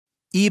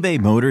eBay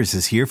Motors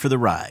is here for the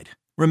ride.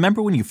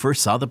 Remember when you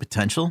first saw the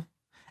potential?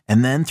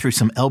 And then through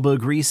some elbow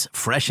grease,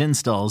 fresh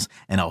installs,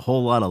 and a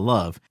whole lot of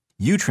love,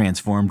 you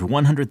transformed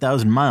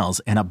 100,000 miles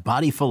and a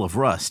body full of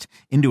rust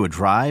into a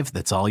drive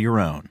that's all your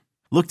own.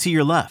 Look to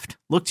your left.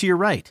 Look to your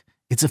right.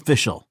 It's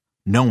official.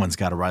 No one's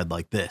got a ride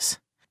like this.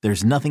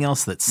 There's nothing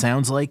else that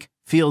sounds like,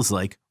 feels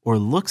like, or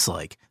looks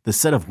like the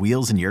set of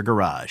wheels in your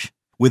garage.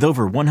 With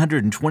over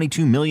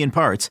 122 million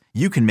parts,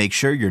 you can make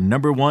sure your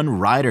number one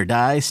ride or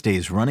die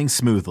stays running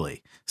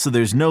smoothly. So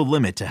there's no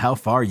limit to how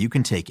far you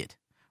can take it.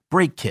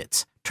 Brake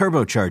kits,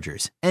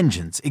 turbochargers,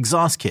 engines,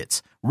 exhaust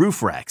kits,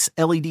 roof racks,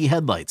 LED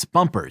headlights,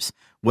 bumpers,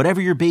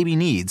 whatever your baby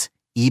needs,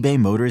 eBay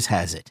Motors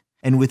has it.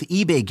 And with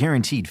eBay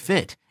Guaranteed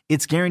Fit,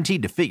 it's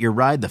guaranteed to fit your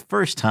ride the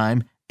first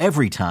time,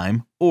 every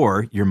time,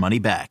 or your money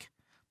back.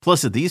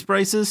 Plus at these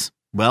prices,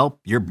 well,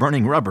 you're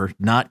burning rubber,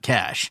 not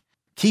cash.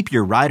 Keep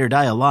your ride or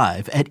die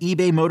alive at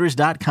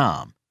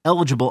ebaymotors.com.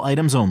 Eligible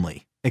items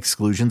only.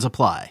 Exclusions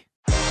apply.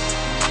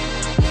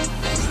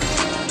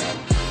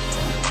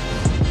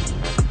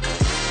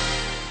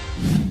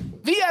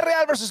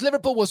 Villarreal versus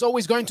Liverpool was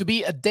always going to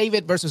be a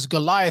David versus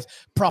Goliath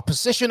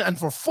proposition, and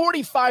for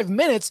 45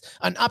 minutes,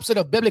 an upset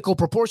of biblical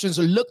proportions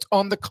looked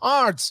on the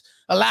cards.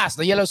 Alas,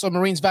 the Yellow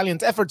Submarines'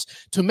 valiant efforts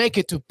to make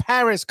it to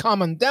Paris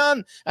come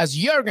undone as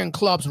Jurgen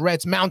Klopp's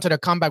Reds mounted a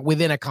comeback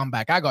within a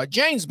comeback. I got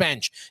James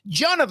Bench,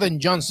 Jonathan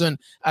Johnson,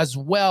 as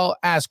well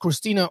as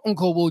Christina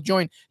Unkel will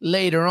join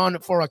later on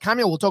for a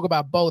cameo. We'll talk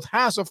about both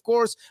halves, of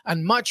course,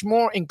 and much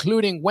more,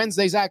 including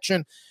Wednesday's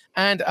action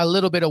and a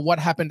little bit of what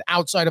happened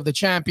outside of the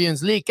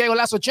Champions League. Que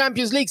Golazo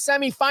Champions League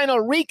semi-final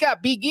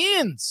recap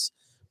begins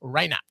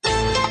right now.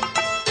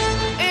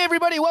 Hey,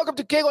 everybody, welcome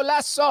to Que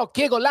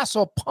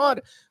Golazo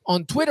Pod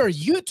on Twitter,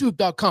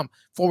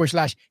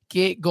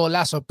 youtube.com/Que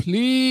Golazo.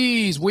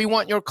 Please, we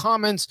want your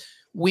comments,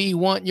 we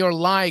want your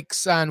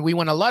likes, and we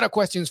want a lot of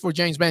questions for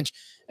James Bench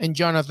and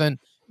Jonathan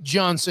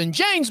Johnson.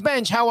 James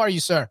Bench, how are you,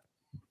 sir?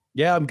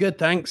 Yeah, I'm good,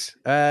 thanks.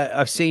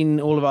 I've seen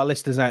all of our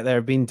listeners out there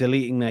have been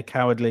deleting their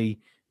cowardly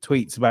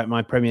tweets about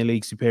my Premier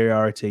League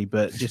superiority,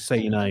 but just so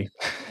you know,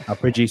 our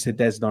producer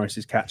Des Norris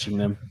is catching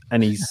them,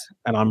 and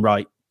I'm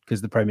right,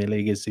 because the Premier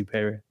League is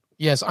superior.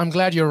 Yes, I'm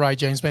glad you're right,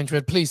 James Bench,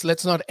 but please,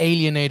 let's not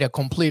alienate a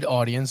complete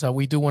audience.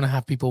 We do want to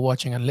have people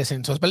watching and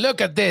listening to us. But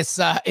look at this.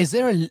 Is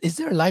there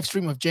a live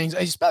stream of James?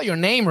 You spell your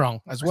name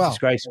wrong as well.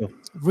 Disgraceful.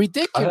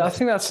 Ridiculous. I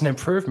think that's an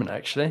improvement,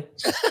 actually.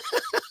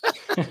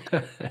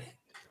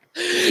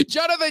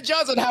 Jonathan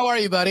Johnson, how are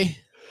you, buddy?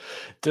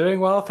 Doing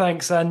well,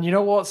 thanks. And you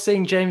know what?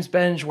 Seeing James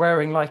Bench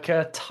wearing like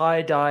a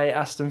tie-dye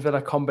Aston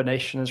Villa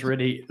combination has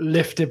really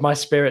lifted my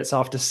spirits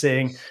after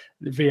seeing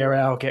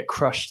Villarreal get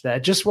crushed there.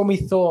 Just when we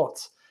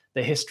thought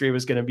the history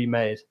was going to be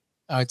made.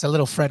 Oh, it's a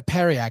little Fred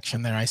Perry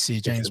action there. I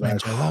see, James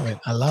Bench. I love it.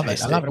 I love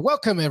it.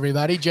 Welcome,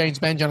 everybody. James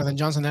Bench, Jonathan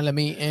Johnson,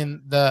 LME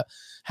in the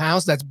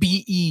house. That's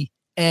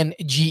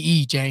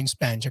BENGE, James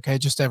Bench. Okay,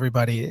 just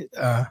everybody.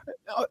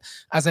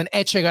 As an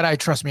Echegaray,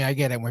 trust me, I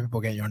get it when people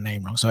get your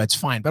name wrong, so it's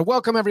fine. But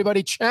welcome,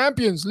 everybody.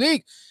 Champions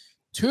League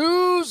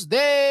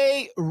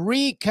Tuesday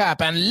recap.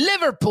 And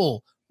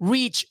Liverpool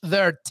reach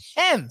their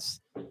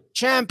 10th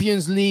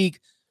Champions League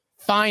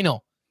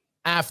final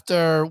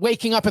after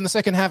waking up in the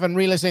second half and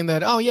realizing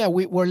that, oh, yeah,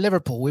 we're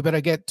Liverpool. We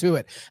better get to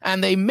it.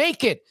 And they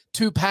make it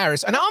to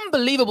Paris. An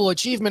unbelievable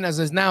achievement, as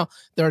is now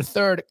their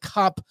third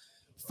cup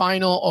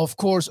final, of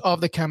course,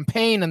 of the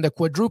campaign. And the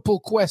quadruple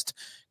quest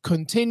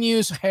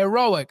continues.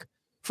 Heroic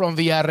from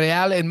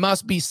Villarreal, it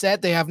must be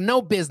said. They have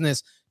no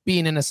business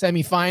being in a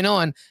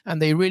semifinal,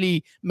 and they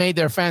really made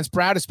their fans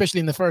proud, especially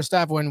in the first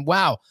half when,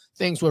 wow,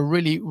 things were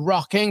really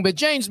rocking. But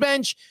James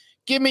Bench,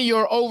 give me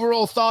your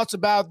overall thoughts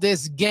about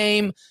this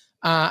game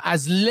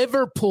as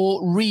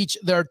Liverpool reach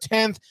their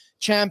 10th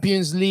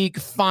Champions League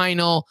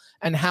final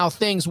and how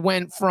things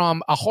went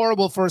from a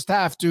horrible first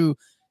half to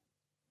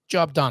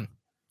job done.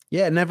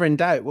 Yeah, never in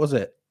doubt, was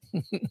it?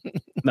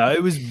 No,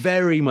 it was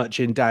very much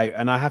in doubt.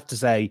 And I have to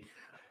say,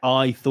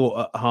 I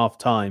thought at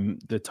half-time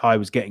the tie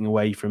was getting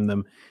away from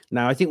them.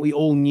 Now, I think we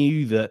all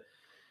knew that,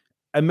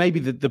 and maybe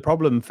the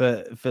problem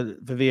for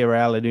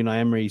Villarreal and Unai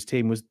Emery's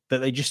team was that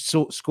they just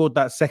scored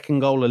that second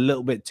goal a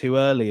little bit too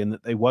early, and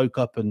that they woke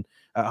up and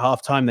at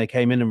half-time they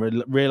came in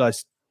and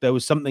realised there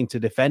was something to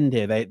defend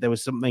here. There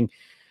was something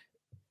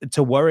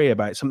to worry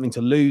about, something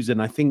to lose.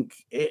 And I think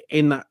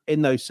in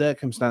those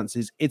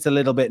circumstances, it's a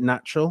little bit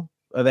natural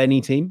of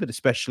any team, but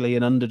especially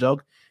an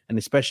underdog, and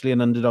especially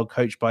an underdog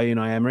coached by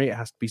Unai Emery, it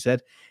has to be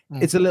said.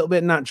 It's a little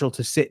bit natural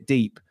to sit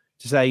deep,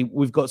 to say,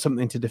 we've got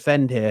something to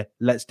defend here,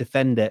 let's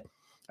defend it.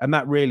 And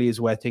that really is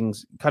where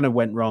things kind of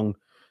went wrong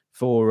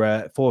for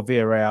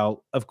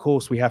Villarreal. Of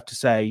course, we have to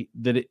say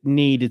that it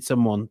needed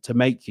someone to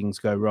make things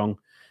go wrong.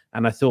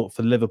 And I thought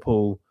for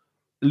Liverpool,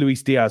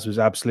 Luis Diaz was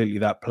absolutely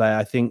that player.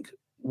 I think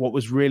what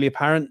was really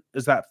apparent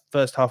as that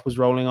first half was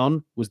rolling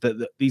on was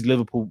that these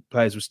Liverpool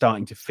players were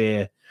starting to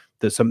fear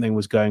that something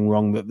was going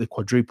wrong, that the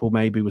quadruple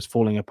maybe was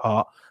falling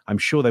apart. I'm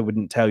sure they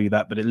wouldn't tell you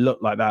that, but it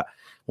looked like that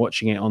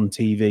watching it on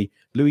TV.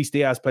 Luis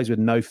Diaz plays with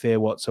no fear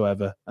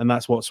whatsoever, and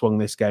that's what swung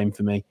this game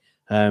for me.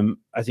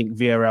 I think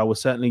Villarreal was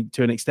certainly,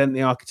 to an extent,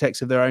 the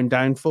architects of their own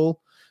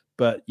downfall.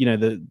 But,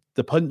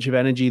 the punch of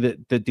energy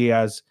that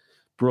Diaz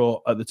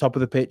brought at the top of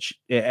the pitch,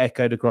 it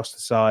echoed across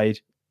the side.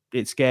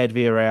 It scared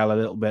Villarreal a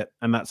little bit.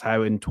 And that's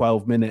how in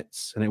 12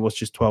 minutes, and it was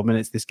just 12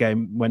 minutes, this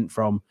game went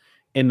from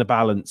in the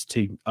balance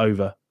to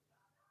over.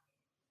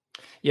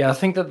 Yeah, I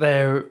think that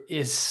there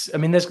is,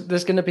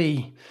 there's going to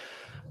be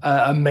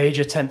a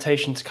major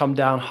temptation to come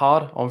down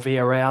hard on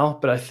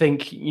Villarreal. But I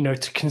think,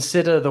 to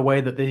consider the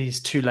way that these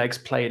two legs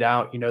played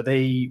out,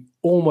 they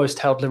almost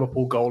held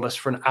Liverpool goalless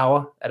for an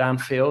hour at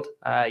Anfield,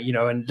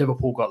 and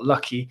Liverpool got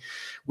lucky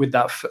with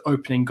that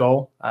opening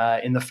goal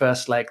in the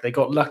first leg. They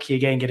got lucky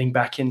again getting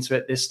back into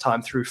it, this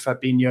time through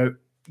Fabinho.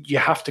 You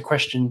have to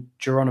question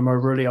Geronimo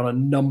Rulli on a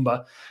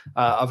number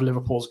of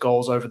Liverpool's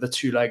goals over the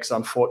two legs,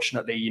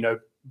 unfortunately.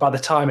 By the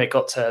time it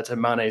got to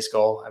Mane's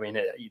goal,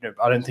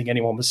 I don't think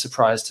anyone was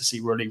surprised to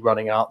see Rulli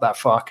running out that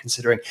far,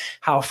 considering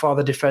how far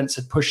the defense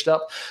had pushed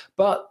up.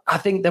 But I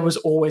think there was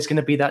always going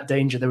to be that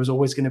danger. There was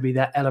always going to be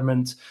that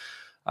element,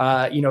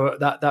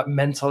 that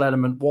mental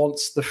element.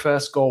 Once the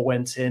first goal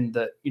went in,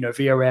 that,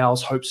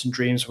 Villarreal's hopes and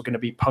dreams were going to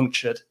be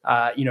punctured,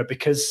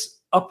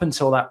 because up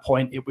until that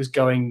point, it was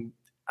going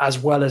as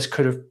well as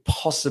could have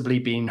possibly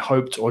been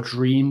hoped or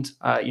dreamed,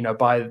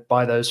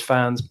 by those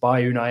fans,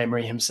 by Unai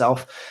Emery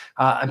himself,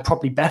 and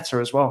probably better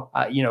as well.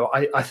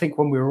 I think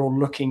when we were all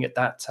looking at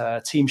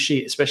that team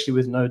sheet, especially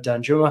with no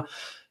Danjuma,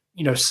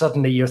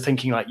 suddenly you're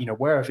thinking like,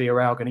 where are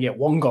Villarreal going to get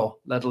one goal,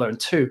 let alone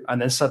two?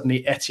 And then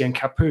suddenly Etienne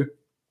Capoue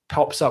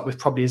pops up with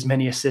probably as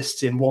many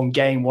assists in one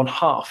game, one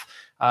half,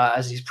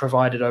 as he's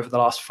provided over the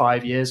last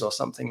 5 years or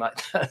something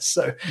like that.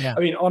 So, yeah.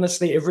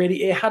 Honestly,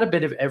 it had a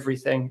bit of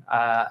everything.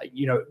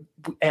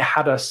 It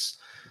had us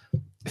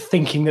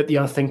thinking that the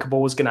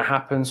unthinkable was going to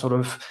happen, sort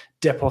of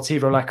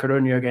Deportivo La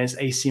Coruña against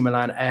AC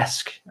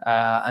Milan-esque.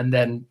 And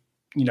then,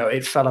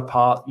 it fell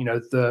apart.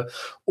 The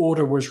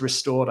order was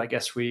restored, I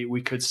guess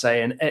we could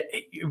say. And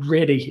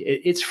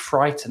it's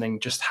frightening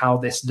just how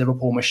this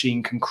Liverpool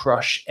machine can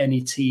crush any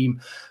team.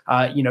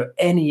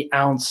 Any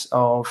ounce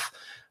of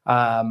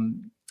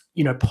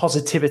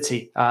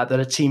positivity that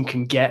a team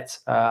can get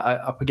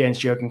up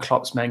against Jurgen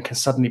Klopp's men can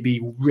suddenly be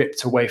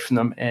ripped away from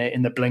them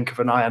in the blink of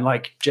an eye. And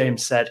like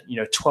James said,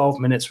 12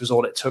 minutes was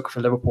all it took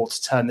for Liverpool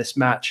to turn this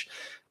match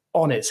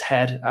on its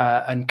head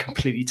and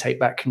completely take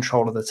back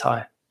control of the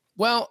tie.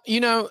 Well,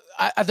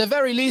 at the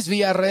very least,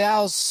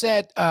 Villarreal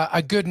set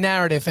a good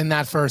narrative in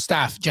that first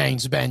half,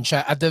 James Bench.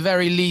 At the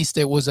very least,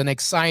 it was an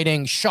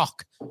exciting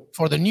shock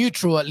for the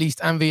neutral, at least,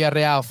 and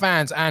Villarreal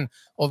fans, and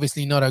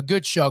obviously not a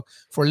good shock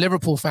for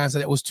Liverpool fans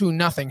that it was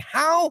 2-0.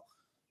 How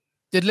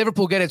did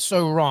Liverpool get it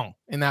so wrong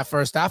in that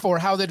first half, or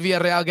how did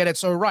Villarreal get it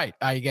so right,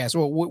 I guess?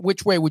 Well,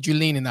 which way would you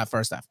lean in that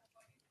first half?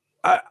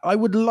 I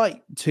would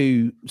like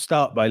to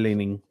start by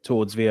leaning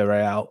towards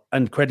Villarreal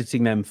and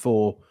crediting them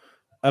for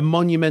a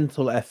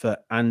monumental effort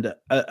and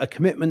a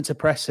commitment to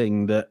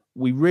pressing that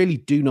we really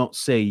do not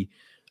see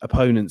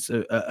opponents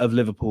of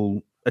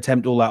Liverpool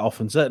attempt all that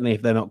often, certainly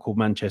if they're not called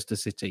Manchester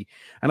City.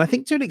 And I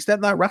think to an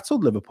extent that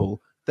rattled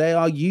Liverpool. They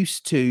are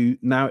used to,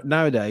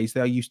 nowadays,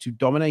 they are used to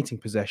dominating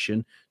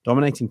possession,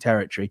 dominating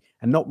territory,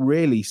 and not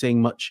really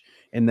seeing much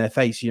in their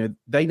face.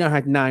 They know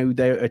how now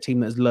they're a team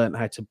that has learned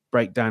how to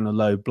break down a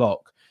low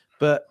block.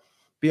 But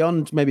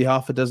beyond maybe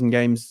half a dozen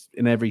games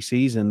in every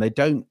season, they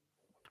don't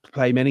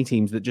play many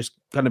teams that just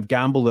kind of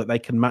gamble that they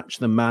can match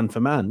them man for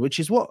man, which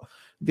is what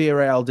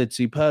Villarreal did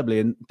superbly.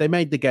 And they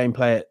made the game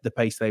play at the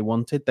pace they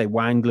wanted. They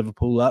wound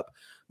Liverpool up.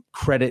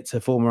 Credit to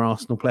former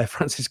Arsenal player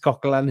Francis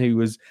Coquelin, who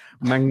was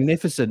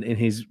magnificent in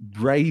his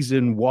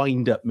brazen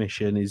wind-up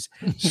mission, his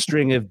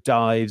string of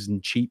dives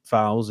and cheap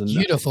fouls. And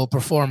beautiful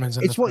performance.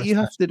 It's what you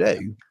have to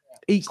do.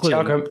 Equally,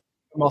 Thiago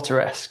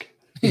Motta-esque.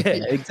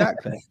 Yeah,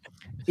 exactly.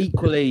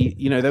 Equally,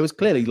 there was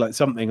clearly like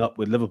something up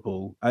with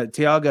Liverpool.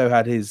 Thiago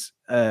had his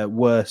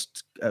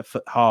worst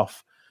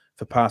half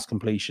for pass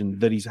completion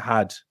that he's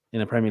had in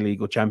a Premier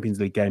League or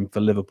Champions League game for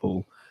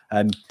Liverpool.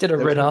 Did a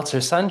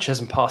Renato Sanchez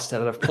and passed it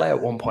out of play at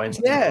one point.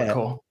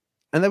 Yeah.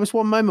 And there was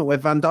one moment where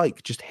Van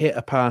Dijk just hit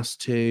a pass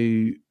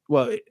to,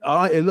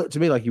 it looked to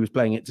me like he was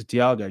playing it to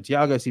Thiago.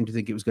 Thiago seemed to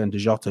think it was going to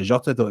Jota.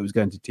 Jota thought it was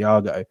going to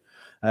Thiago.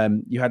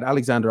 You had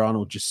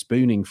Alexander-Arnold just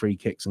spooning free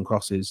kicks and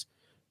crosses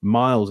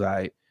miles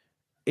out.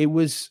 It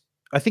was,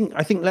 I think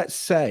let's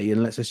say,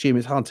 and let's assume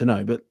it's hard to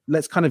know, but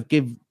let's kind of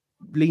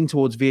lean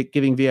towards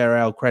giving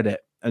Villarreal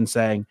credit and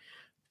saying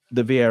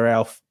the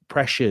Villarreal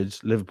pressured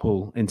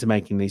Liverpool into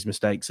making these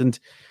mistakes. And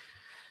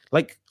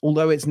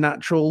although it's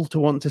natural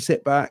to want to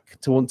sit back,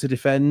 to want to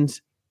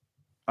defend,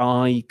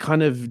 I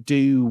kind of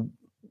do.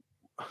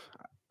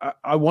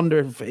 I wonder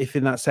if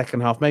in that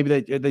second half,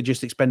 maybe they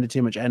just expended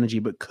too much energy,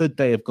 but could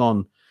they have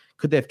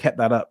kept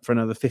that up for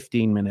another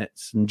 15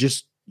 minutes and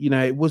just,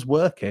 it was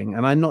working.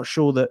 And I'm not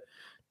sure that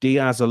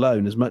Diaz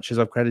alone, as much as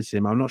I've credited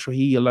him, I'm not sure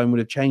he alone would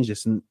have changed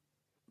this. And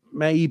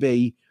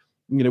maybe,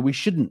 we don't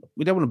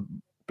want to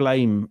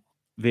blame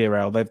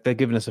Villarreal. They've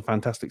given us a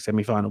fantastic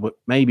semi-final, but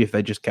maybe if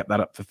they just kept that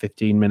up for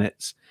 15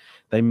 minutes,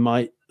 they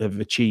might have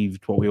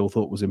achieved what we all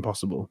thought was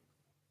impossible.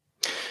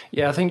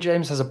 Yeah, I think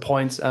James has a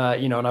point,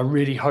 and I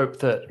really hope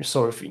that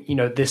sort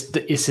of,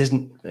 this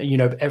isn't,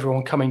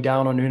 everyone coming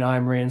down on Unai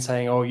Emery and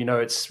saying, oh,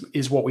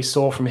 is what we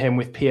saw from him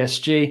with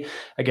PSG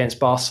against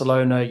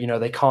Barcelona.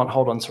 They can't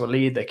hold on to a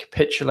lead, they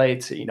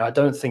capitulate. I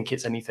don't think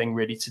it's anything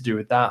really to do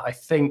with that. I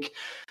think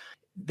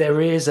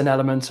there is an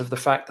element of the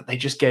fact that they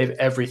just gave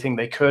everything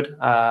they could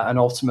and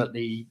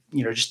ultimately,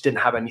 just didn't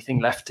have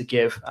anything left to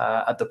give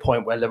at the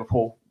point where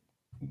Liverpool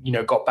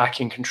got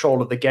back in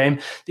control of the game.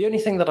 The only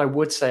thing that I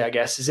would say, I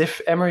guess, is if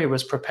Emery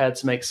was prepared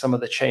to make some of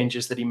the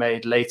changes that he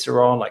made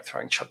later on, like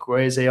throwing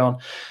Chukwueze on,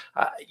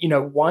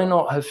 why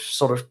not have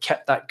sort of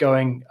kept that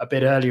going a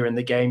bit earlier in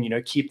the game,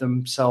 keep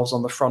themselves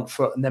on the front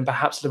foot, and then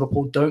perhaps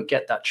Liverpool don't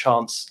get that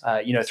chance,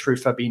 through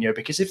Fabinho,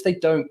 because if they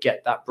don't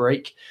get that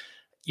break,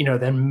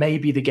 then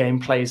maybe the game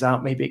plays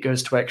out, maybe it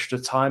goes to extra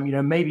time,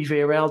 maybe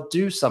Villarreal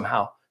do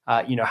somehow,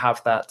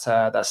 have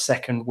that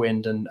second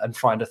wind and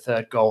find a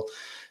third goal.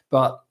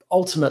 But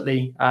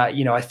ultimately,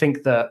 I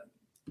think that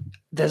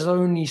there's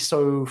only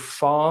so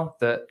far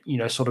that,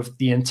 sort of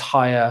the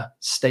entire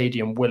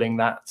stadium willing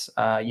that,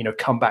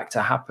 come back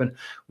to happen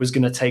was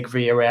going to take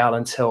Villarreal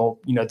until,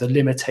 the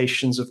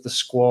limitations of the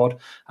squad,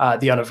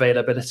 the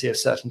unavailability of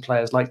certain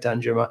players like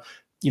Danjuma,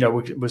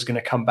 was going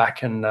to come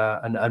back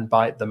and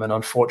bite them. And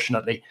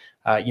unfortunately,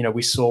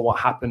 we saw what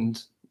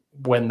happened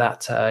when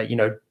that,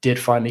 did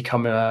finally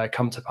come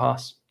to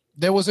pass.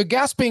 There was a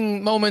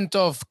gasping moment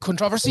of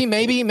controversy,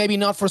 maybe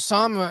not for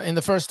some in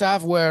the first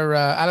half, where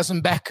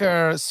Alisson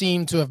Becker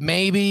seemed to have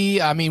we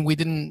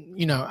didn't,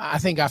 I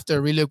think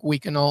after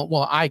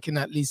relook, I can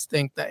at least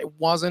think that it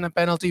wasn't a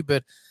penalty,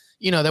 but,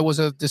 there was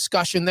a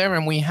discussion there,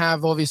 and we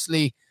have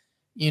obviously,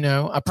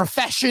 a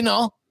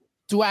professional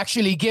to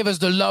actually give us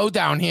the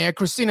lowdown here.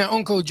 Christina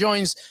Unkel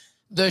joins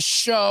the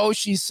show.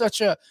 She's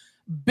such a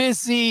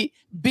busy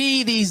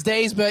bee these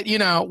days, but,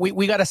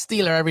 we got to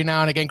steal her every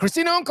now and again.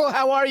 Christina Unkel,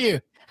 how are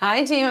you?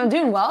 Hi, team. I'm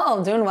doing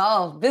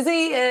well.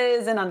 Busy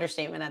is an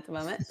understatement at the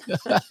moment.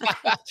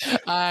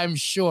 I'm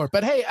sure.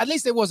 But hey, at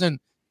least it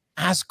wasn't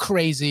as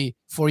crazy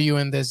for you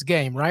in this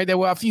game, right? There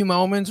were a few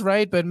moments,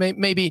 right? But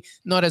maybe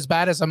not as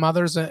bad as some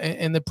others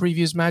in the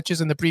previous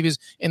matches,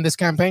 in this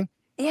campaign.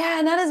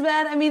 Yeah, not as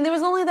bad. There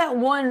was only that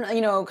one,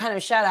 kind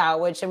of shout out,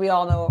 which we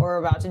all know what we're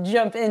about to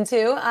jump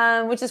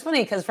into, which is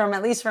funny because from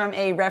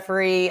a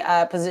referee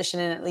position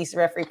and at least a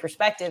referee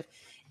perspective,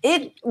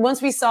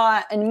 once we saw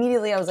it,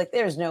 immediately I was like,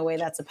 there's no way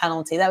that's a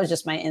penalty. That was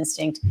just my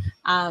instinct.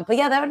 But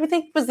yeah, that I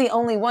think was the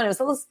only one. It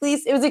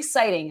was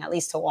exciting, at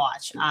least to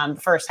watch. The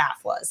first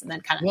half was, and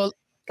then kind of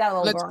got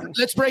a little boring.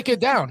 Let's break it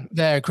down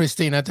there,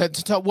 Christina.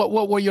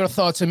 What were your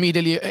thoughts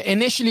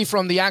initially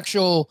from the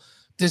actual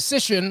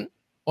decision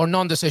or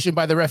non-decision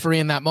by the referee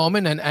in that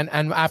moment, and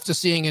after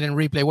seeing it in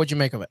replay, what'd you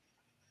make of it?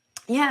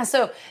 Yeah,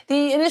 so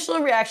the initial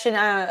reaction,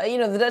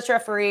 the Dutch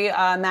referee,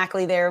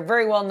 Mackley there,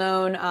 very well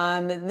known.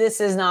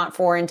 This is not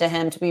foreign to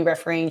him to be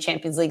refereeing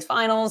Champions League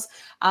finals,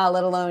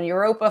 let alone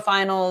Europa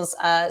finals.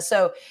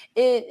 So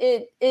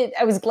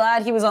I was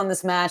glad he was on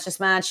this match. This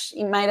match,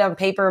 he might have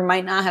paper,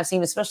 might not have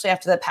seemed, especially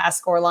after the pass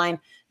score line,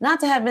 not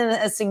to have been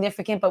as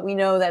significant, but we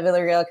know that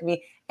Villarreal can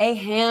be a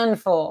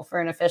handful for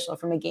an official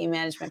from a game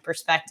management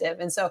perspective.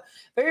 And so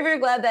very, very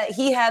glad that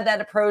he had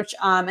that approach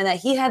and that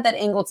he had that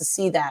angle to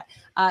see that.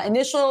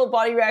 Initial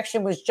body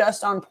reaction was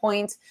just on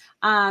point.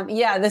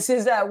 This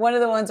is one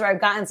of the ones where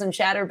I've gotten some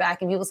chatter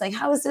back and people saying,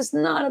 how is this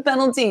not a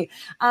penalty?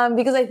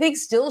 Because I think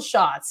still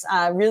shots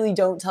really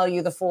don't tell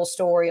you the full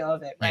story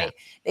of it, right?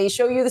 Yeah. They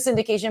show you this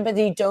indication, but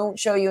they don't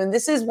show you. And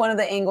this is one of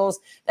the angles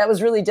that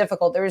was really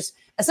difficult. There's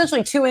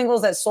essentially two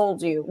angles that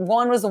sold you.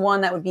 One was the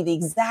one that would be the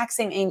exact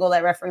same angle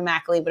that referee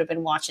Mackley would have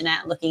been watching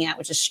at and looking at,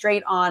 which is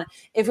straight on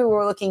if we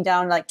were looking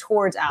down like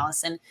towards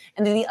Alisson.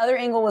 And then the other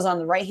angle was on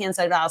the right-hand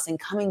side of Alisson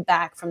coming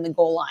back from the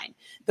goal line.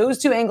 Those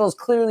two angles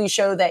clearly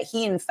show that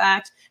he, in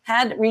fact,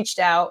 had reached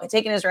out, had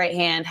taken his right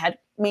hand, had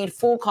made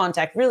full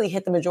contact, really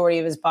hit the majority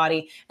of his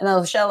body. And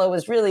Lo Celso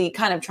was really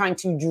kind of trying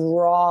to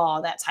draw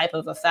that type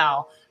of a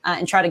foul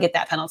and try to get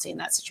that penalty in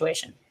that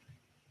situation.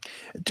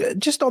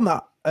 Just on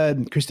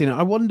that, Christina,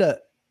 I wonder,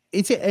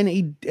 is it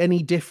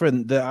any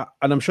different that,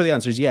 and I'm sure the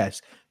answer is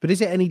yes, but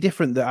is it any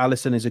different that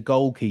Alisson is a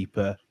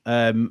goalkeeper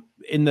and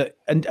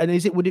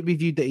would it be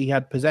viewed that he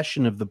had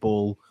possession of the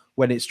ball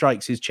when it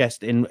strikes his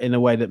chest in a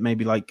way that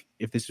maybe like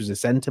if this was a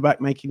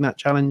centre-back making that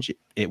challenge,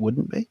 it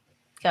wouldn't be?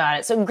 Got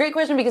it. So great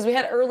question, because we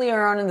had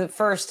earlier on in the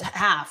first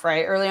half,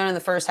 right? Early on in the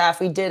first half,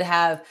 we did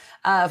have,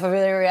 for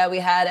Villarreal, we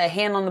had a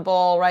hand on the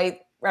ball, right?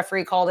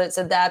 Referee called it,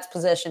 said that's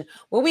possession.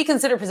 What we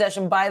consider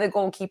possession by the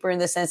goalkeeper in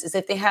this sense is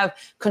if they have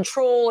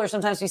control, or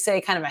sometimes we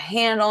say kind of a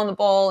hand on the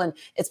ball, and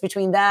it's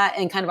between that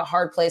and kind of a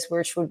hard place,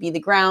 which would be the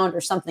ground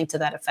or something to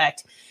that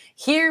effect.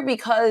 Here,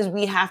 because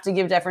we have to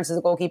give deference to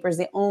the goalkeeper, is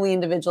the only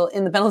individual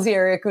in the penalty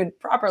area who could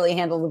properly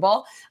handle the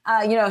ball.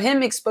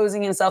 Him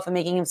exposing himself and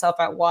making himself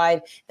out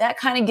wide, that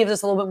kind of gives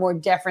us a little bit more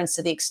deference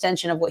to the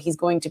extension of what he's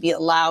going to be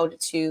allowed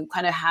to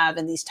kind of have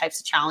in these types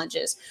of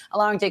challenges,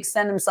 allowing to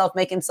extend himself,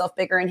 make himself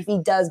bigger. And if he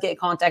does get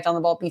contact on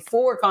the ball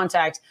before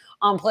contact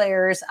on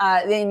players,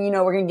 then,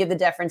 we're going to give the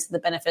deference to the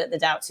benefit of the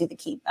doubt to the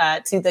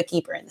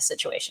keeper in the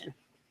situation.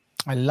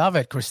 I love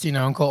it.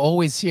 Christina Uncle,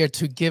 always here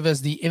to give us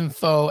the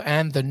info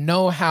and the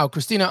know-how.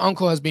 Christina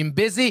Uncle has been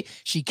busy.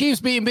 She keeps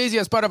being busy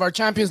as part of our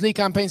Champions League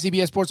campaign,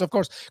 CBS Sports, of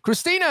course.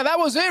 Christina, that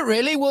was it,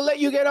 really. We'll let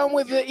you get on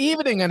with the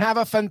evening and have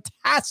a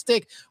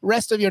fantastic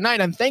rest of your night.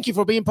 And thank you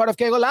for being part of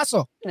Que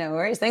Golazo. No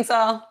worries. Thanks,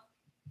 all.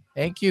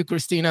 Thank you,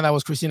 Christina. That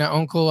was Christina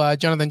Uncle.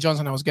 Jonathan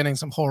Johnson, I was getting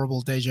some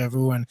horrible deja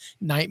vu and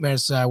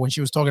nightmares when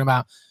she was talking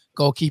about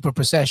goalkeeper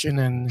possession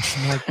and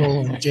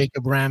Schmeichel and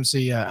Jacob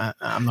Ramsey.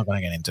 I'm not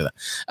going to get into that.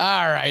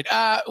 All right.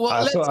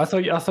 Well, I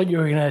thought you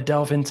were going to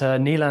delve into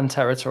Nilan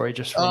territory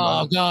just for a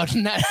moment. God.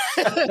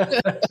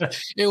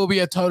 It will be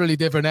a totally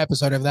different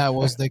episode if that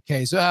was the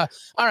case. All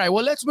right.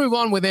 Well, let's move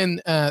on within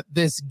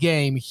this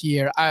game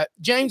here.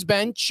 James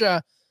Bench,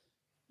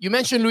 you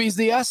mentioned Luis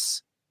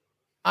Diaz.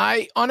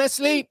 I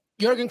honestly,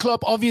 Jurgen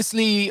Klopp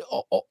obviously,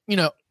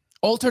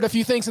 altered a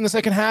few things in the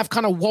second half,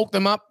 kind of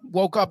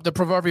woke up the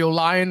proverbial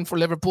lion for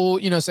Liverpool,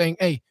 saying,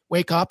 hey,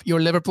 wake up, you're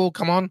Liverpool,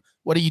 come on,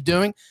 what are you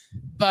doing?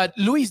 But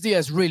Luis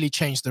Diaz really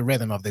changed the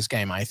rhythm of this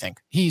game, I think.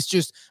 He's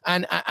just,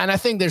 and I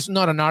think there's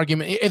not an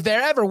argument. If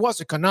there ever was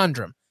a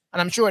conundrum,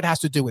 and I'm sure it has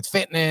to do with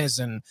fitness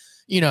and,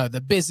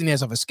 the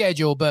busyness of a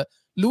schedule, but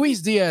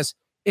Luis Diaz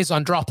is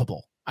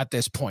undroppable at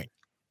this point.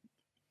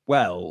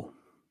 Well,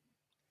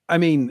 I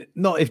mean,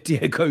 not if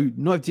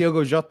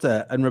Diogo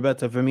Jota and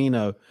Roberto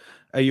Firmino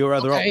are your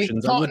other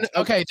options.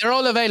 They're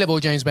all available,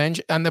 James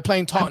Bench, and they're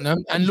playing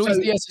Tottenham, and Luis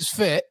Diaz is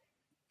fit.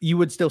 You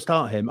would still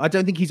start him. I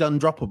don't think he's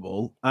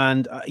undroppable.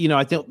 And,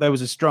 I think there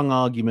was a strong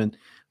argument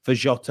for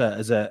Jota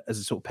as a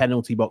sort of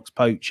penalty box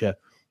poacher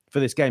for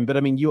this game. But,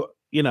 I mean,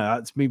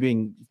 that's me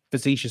being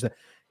facetious.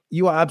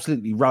 You are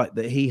absolutely right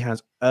that he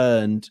has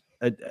earned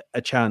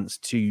a chance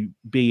to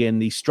be in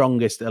the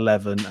strongest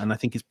 11. And I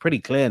think it's pretty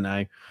clear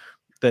now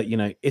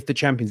that, if the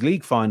Champions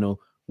League final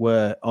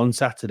were on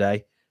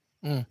Saturday,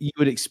 you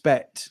would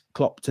expect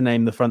Klopp to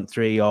name the front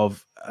three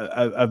of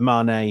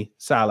Mane,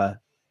 Salah,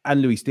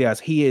 and Luis Diaz.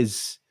 He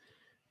is.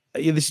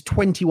 This is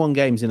 21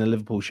 games in a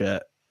Liverpool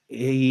shirt.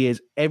 He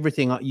is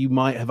everything you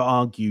might have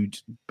argued,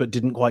 but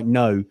didn't quite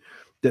know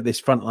that this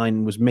front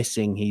line was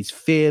missing. He's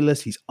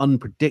fearless. He's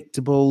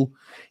unpredictable.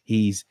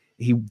 He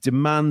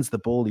demands the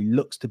ball. He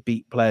looks to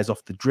beat players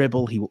off the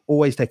dribble. He will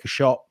always take a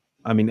shot.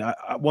 I mean,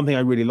 one thing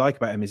I really like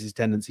about him is his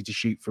tendency to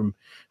shoot from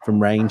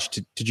range,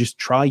 to just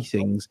try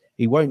things.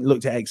 He won't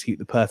look to execute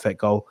the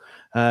perfect goal.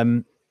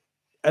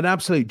 An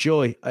absolute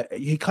joy.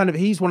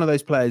 He's one of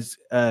those players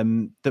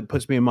that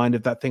puts me in mind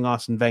of that thing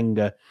Arsene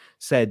Wenger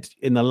said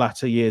in the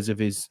latter years of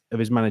his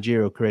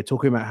managerial career,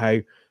 talking about how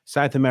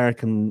South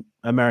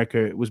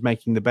America was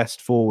making the best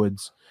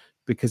forwards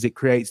because it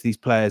creates these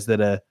players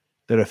that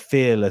are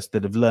fearless,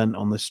 that have learned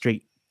on the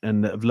street,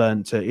 and that have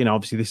learned to,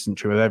 obviously this isn't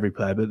true of every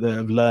player, but that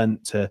have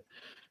learned to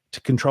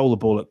control the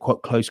ball at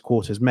quite close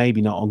quarters,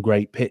 maybe not on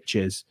great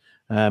pitches.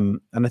 And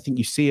I think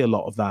you see a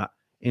lot of that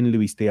in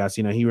Luis Diaz.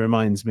 He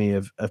reminds me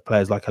of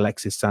players like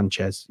Alexis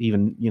Sanchez,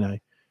 even,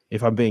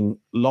 if I'm being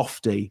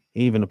lofty,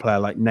 even a player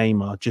like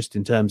Neymar, just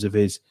in terms of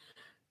his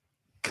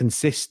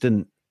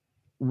consistent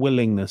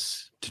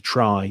willingness to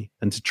try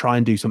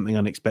and do something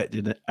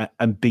unexpected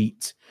and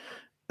beat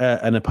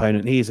an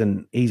opponent. He's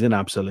an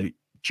absolute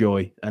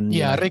joy. And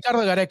Ricardo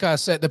Gareca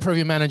said, the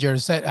preview manager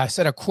said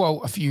a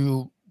quote a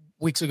few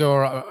weeks ago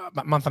or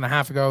a month and a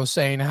half ago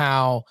saying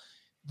how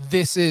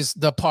this is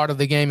the part of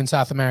the game in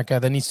South America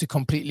that needs to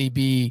completely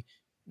be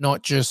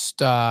not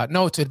just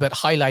noted, but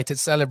highlighted,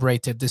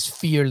 celebrated, this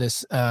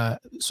fearless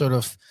sort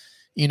of,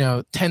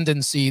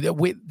 tendency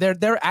that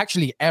they're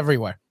actually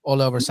everywhere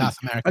all over South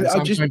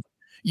America.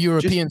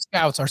 European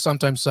scouts are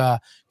sometimes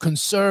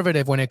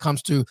conservative when it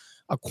comes to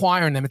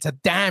acquiring them. It's a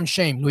damn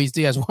shame Luis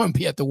Diaz won't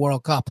be at the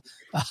World Cup,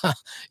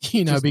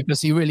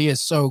 because he really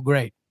is so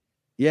great.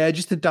 Yeah,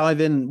 just to dive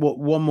in,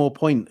 one more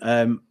point.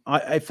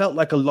 I felt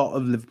like a lot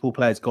of Liverpool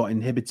players got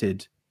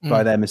inhibited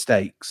by their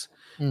mistakes,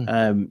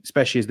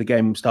 especially as the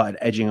game started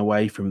edging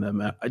away from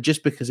them.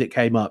 Just because it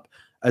came up,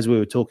 as we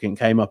were talking,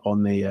 came up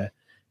on the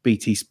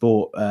BT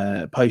Sport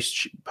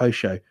post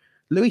show.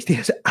 Luis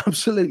Diaz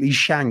absolutely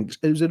shanked.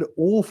 It was an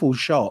awful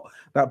shot,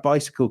 that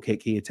bicycle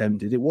kick he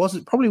attempted.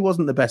 Probably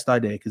wasn't the best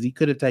idea because he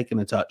could have taken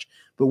a touch.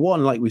 But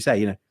one, like we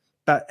say,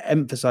 that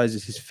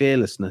emphasizes his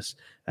fearlessness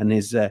and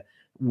his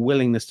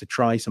willingness to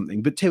try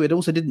something. But two, it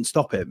also didn't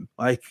stop him.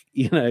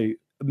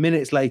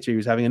 Minutes later, he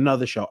was having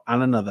another shot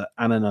and another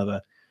and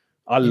another.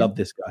 I love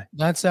this guy.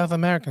 That's South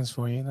Americans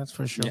for you, that's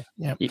for sure.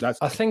 Yeah.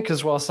 I think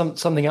as well,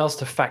 something else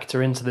to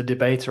factor into the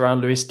debate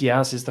around Luis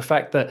Diaz is the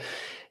fact that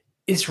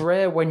it's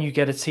rare when you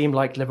get a team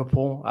like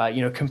Liverpool,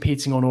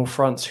 competing on all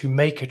fronts, who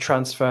make a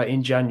transfer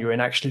in January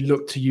and actually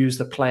look to use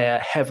the player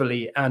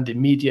heavily and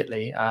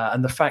immediately.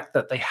 And the fact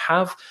that they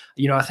have,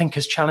 I think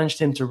has challenged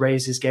him to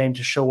raise his game,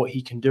 to show what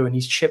he can do. And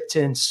he's chipped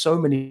in so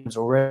many times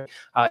already,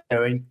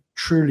 in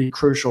truly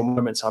crucial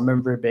moments. I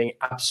remember him being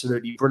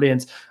absolutely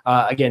brilliant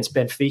against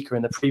Benfica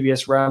in the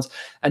previous rounds.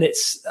 And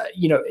it's,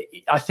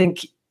 I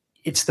think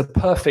it's the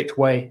perfect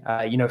way,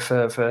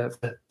 for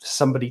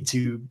somebody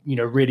to,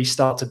 really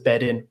start to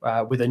bed in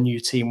with a new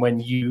team when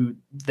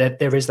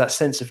there is that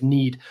sense of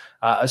need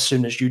as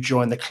soon as you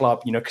join the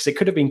club, because it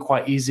could have been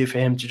quite easy for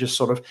him to just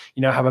sort of,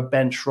 have a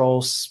bench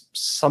role,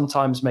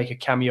 sometimes make a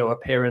cameo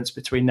appearance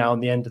between now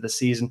and the end of the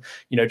season,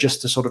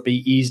 just to sort of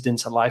be eased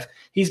into life.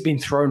 He's been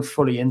thrown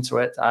fully into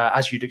it,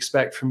 as you'd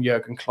expect from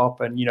Jurgen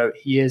Klopp, and,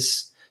 he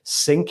is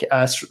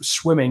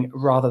swimming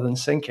rather than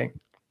sinking.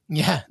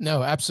 Yeah,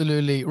 no,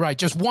 absolutely right.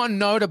 Just one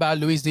note about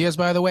Luis Diaz,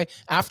 by the way,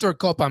 after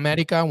Copa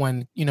America,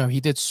 when, he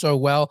did so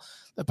well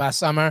the past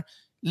summer,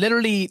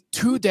 literally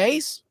 3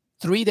 days,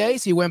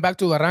 he went back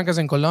to Barrancas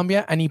in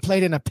Colombia and he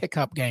played in a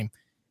pickup game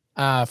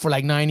for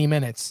like 90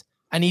 minutes.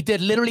 And he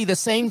did literally the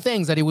same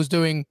things that he was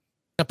doing in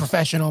a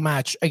professional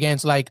match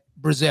against like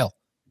Brazil.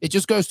 It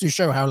just goes to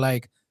show how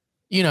like,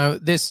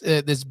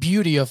 this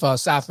beauty of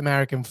South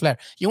American flair.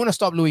 You want to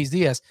stop Luis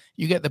Diaz,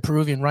 you get the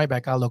Peruvian right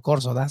back, Aldo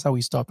Corso. That's how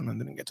we stopped him and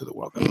didn't get to the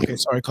World Cup. Okay,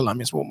 sorry,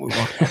 Colombians, we'll move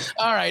on.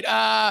 All right,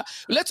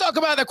 let's talk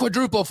about the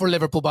quadruple for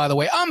Liverpool, by the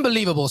way.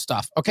 Unbelievable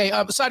stuff. Okay,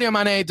 Sadio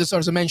Mane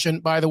deserves a mention,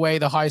 by the way,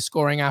 the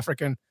highest-scoring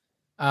African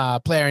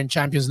player in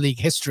Champions League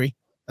history.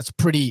 That's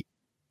pretty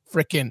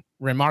freaking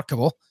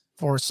remarkable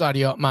for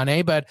Sadio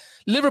Mane. But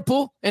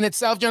Liverpool in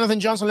itself, Jonathan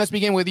Johnson, let's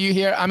begin with you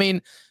here. I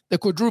mean, the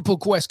quadruple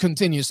quest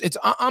continues. It's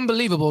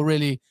unbelievable,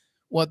 really,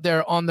 what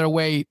they're on their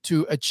way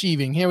to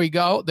achieving. Here we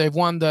go. They've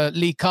won the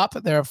League Cup.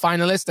 They're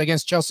finalists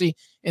against Chelsea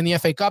in the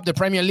FA Cup. The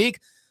Premier League,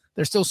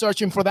 they're still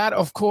searching for that,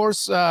 of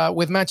course,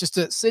 with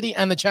Manchester City,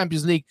 and the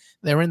Champions League.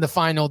 They're in the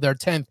final, their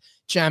 10th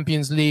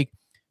Champions League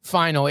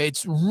final.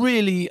 It's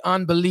really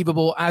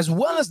unbelievable, as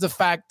well as the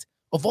fact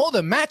of all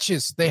the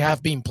matches they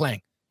have been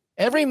playing.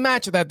 Every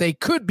match that they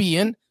could be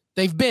in,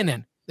 they've been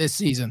in this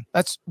season.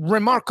 That's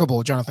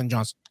remarkable, Jonathan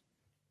Johnson.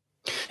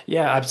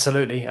 Yeah,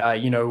 absolutely.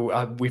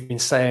 We've been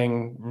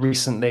saying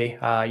recently,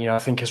 I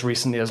think as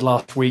recently as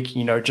last week,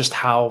 just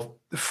how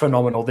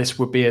phenomenal this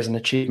would be as an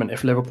achievement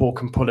if Liverpool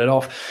can pull it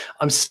off.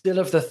 I'm still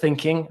of the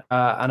thinking,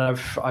 and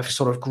I've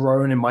sort of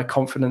grown in my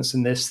confidence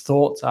in this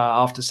thought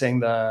after seeing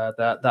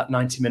that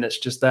 90 minutes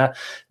just there,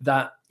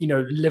 that,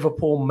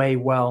 Liverpool may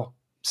well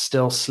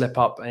still slip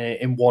up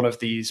in one of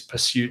these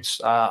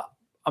pursuits.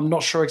 I'm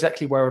not sure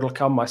exactly where it'll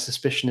come. My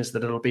suspicion is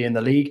that it'll be in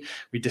the league.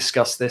 We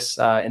discussed this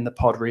in the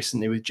pod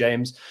recently with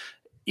James.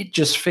 It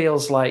just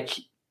feels like,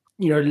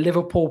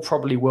 Liverpool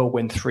probably will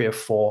win 3 or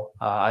 4.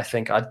 I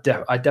think I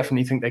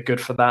definitely think they're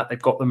good for that.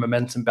 They've got the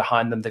momentum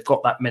behind them. They've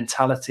got that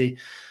mentality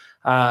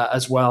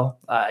as well.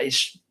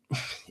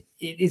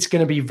 It's going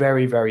to be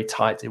very, very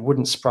tight. It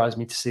wouldn't surprise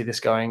me to see this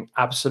going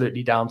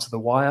absolutely down to the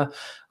wire.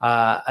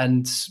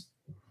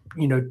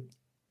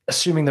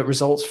 Assuming that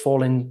results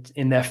fall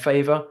in their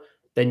favor,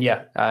 then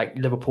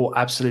Liverpool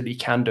absolutely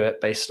can do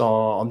it based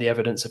on the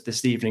evidence of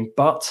this evening.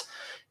 But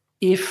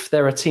if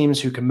there are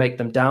teams who can make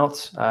them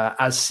doubt,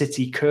 as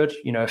City could,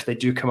 if they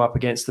do come up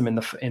against them in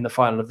the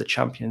final of the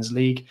Champions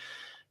League,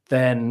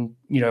 then,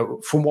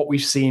 from what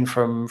we've seen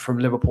from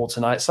Liverpool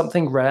tonight,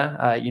 something rare,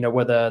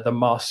 where the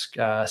mask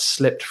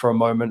slipped for a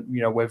moment,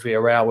 where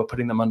Villarreal were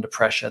putting them under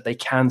pressure, they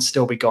can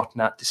still be gotten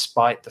at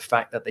despite the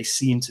fact that they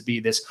seem to be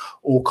this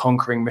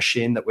all-conquering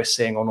machine that we're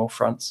seeing on all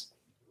fronts.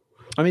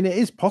 I mean, it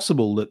is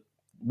possible that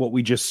what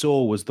we just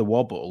saw was the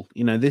wobble.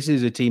 This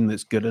is a team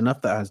that's good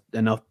enough, that has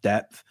enough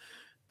depth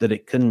that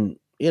it can,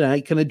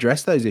 it can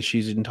address those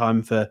issues in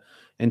time for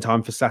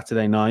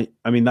Saturday night.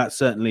 I mean, that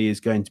certainly is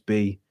going to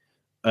be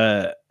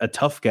a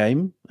tough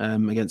game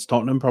against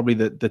Tottenham, probably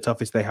the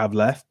toughest they have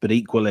left. But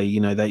equally,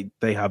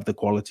 they have the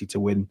quality to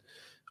win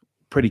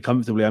pretty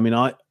comfortably. I mean,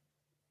 I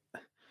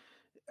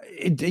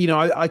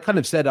kind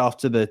of said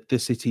after the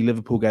City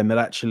Liverpool game that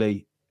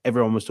actually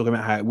everyone was talking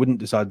about how it wouldn't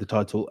decide the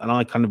title, and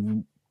I kind of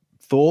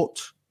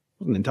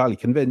wasn't entirely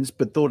convinced,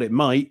 but thought it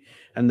might,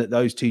 and that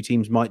those two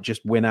teams might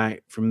just win out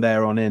from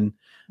there on in.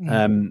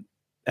 And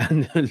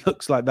it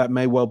looks like that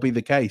may well be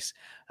the case.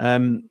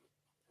 Who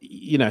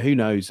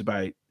knows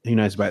about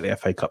the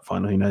FA Cup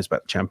final? Who knows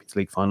about the Champions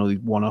League final? These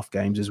one-off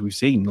games, as we've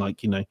seen,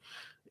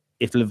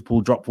 if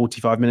Liverpool drop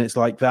 45 minutes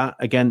like that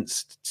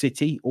against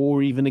City,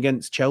 or even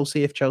against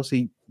Chelsea, if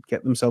Chelsea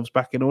get themselves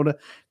back in order,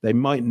 they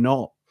might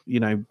not,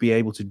 be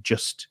able to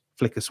just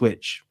flick a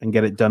switch and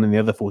get it done in the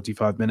other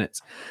 45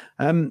 minutes.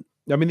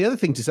 I mean, the other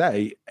thing to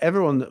say,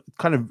 everyone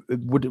kind of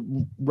would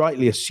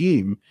rightly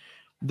assume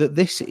that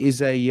this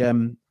is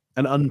an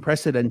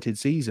unprecedented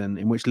season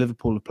in which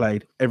Liverpool have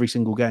played every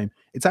single game.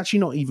 It's actually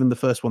not even the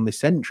first one this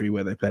century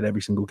where they played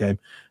every single game.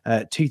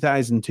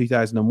 2000,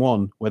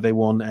 2001, where they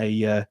won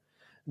they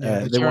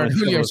won a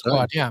Julio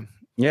squad,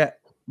 yeah,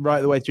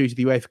 right the way through to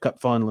the UEFA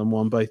Cup final and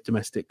won both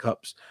domestic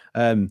cups.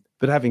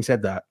 But having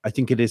said that, I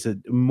think it is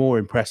more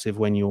impressive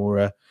when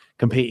you're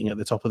competing at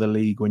the top of the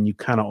league, when you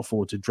cannot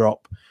afford to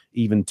drop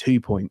even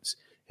 2 points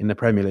in the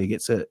Premier League.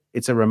 It's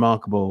a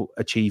remarkable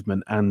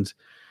achievement, and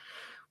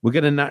we're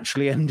going to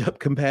naturally end up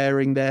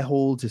comparing their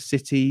haul to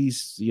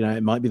City's.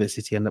 It might be that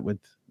City end up with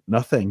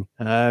nothing.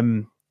 I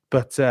mean,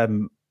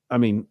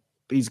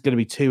 these are going to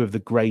be 2 of the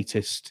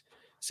greatest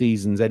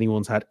seasons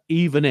anyone's had,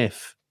 even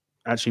if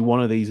actually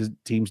one of these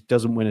teams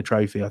doesn't win a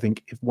trophy, I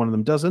think if one of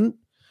them doesn't,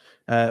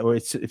 or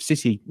if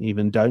City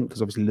even don't,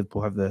 because obviously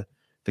Liverpool have the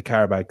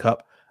Carabao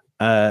Cup,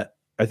 I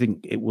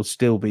think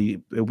it'll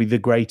be the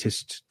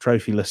greatest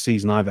trophyless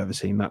season I've ever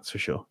seen. That's for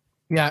sure.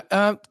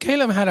 Yeah.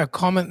 Caleb had a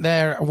comment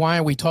there. Why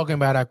are we talking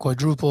about a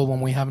quadruple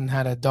when we haven't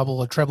had a double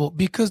or treble?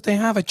 Because they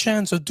have a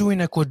chance of doing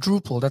a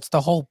quadruple. That's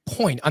the whole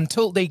point.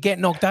 Until they get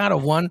knocked out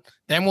of one,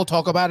 then we'll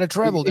talk about a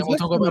treble. Then we'll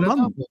talk about a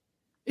double.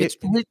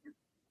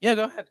 Yeah,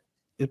 go ahead.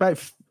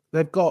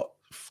 They've got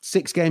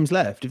 6 games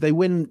left. If they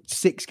win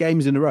 6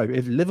 games in a row,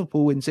 if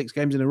Liverpool win 6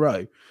 games in a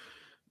row,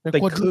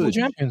 they're quadruple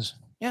champions.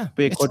 Yeah,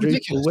 be a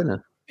quadruple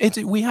winner.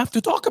 We have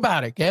to talk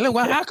about it, Caleb.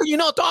 Well, how could you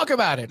not talk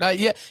about it?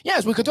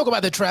 Yes, we could talk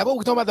about the treble, we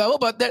could talk about the double,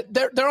 but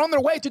they're on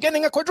their way to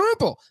getting a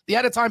quadruple. The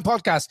At a Time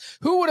podcast.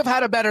 Who would have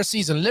had a better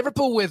season?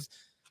 Liverpool with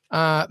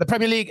the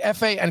Premier League,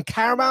 FA, and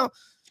Carabao,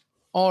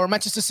 or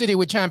Manchester City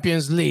with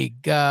Champions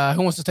League? Who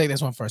wants to take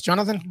this one first?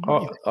 Jonathan?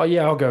 Oh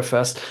yeah, I'll go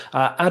first.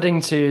 Adding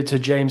to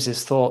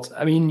James's thoughts,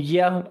 I mean,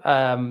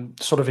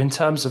 sort of in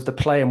terms of the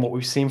play and what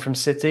we've seen from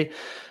City,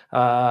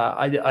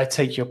 I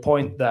take your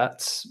point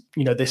that,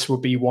 this will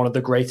be one of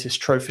the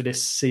greatest trophyless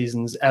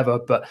seasons ever.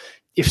 But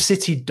if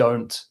City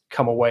don't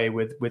come away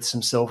with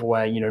some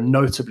silverware,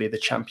 notably the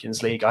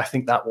Champions League, I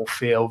think that will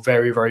feel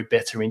very, very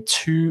bitter.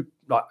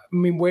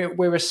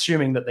 We're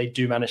assuming that they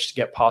do manage to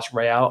get past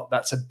Real.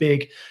 That's a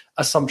big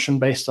assumption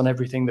based on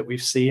everything that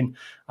we've seen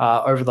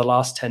over the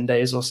last 10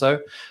 days or so.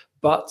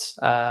 But,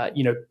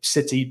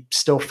 City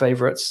still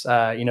favourites,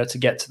 to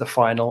get to the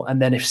final.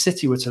 And then if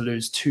City were to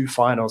lose 2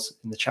 finals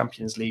in the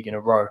Champions League in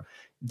a row,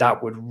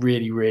 that would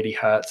really, really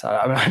hurt.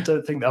 I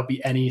don't think there'll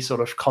be any sort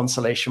of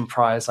consolation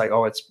prize like,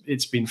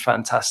 it's been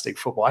fantastic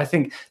football. I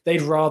think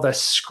they'd rather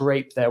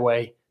scrape their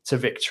way to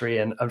victory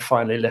and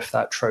finally lift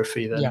that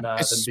trophy than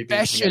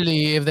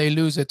especially if they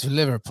lose it to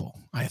Liverpool,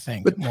 I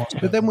think.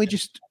 But then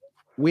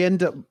we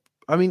end up,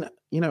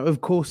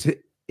 of course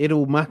it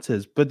all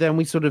matters, but then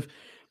we sort of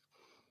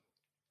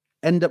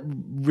end up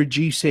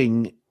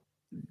reducing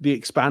the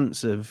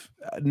expanse of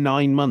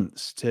 9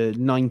 months to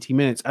 90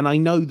 minutes. And I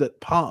know that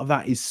part of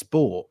that is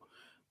sport,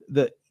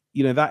 that,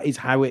 that is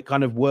how it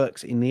kind of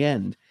works in the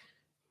end.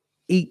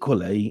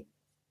 Equally,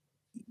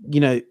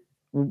 I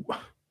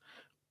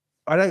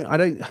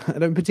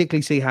don't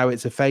particularly see how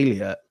it's a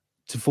failure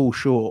to fall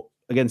short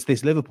against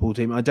this Liverpool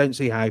team. I don't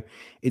see how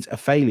it's a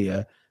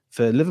failure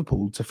for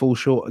Liverpool to fall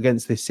short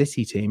against this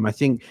City team. I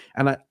think,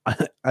 and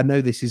I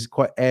know this is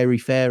quite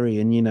airy-fairy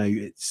and,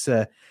 it's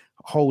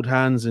hold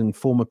hands and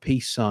form a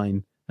peace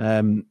sign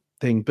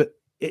thing, but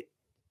it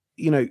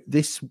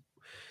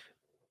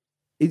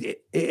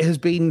has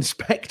been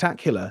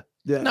spectacular.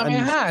 No,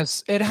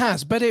 it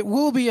has, but it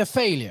will be a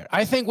failure.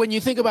 I think when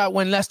you think about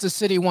when Leicester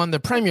City won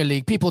the Premier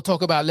League, people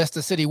talk about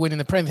Leicester City winning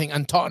the Premier League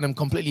and Tottenham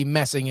completely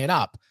messing it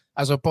up,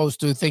 as opposed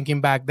to thinking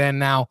back then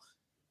now,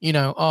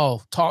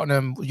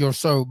 Tottenham, you're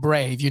so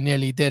brave, you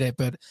nearly did it,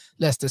 but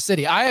Leicester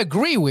City, I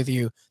agree with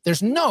you.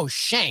 There's no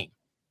shame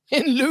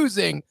in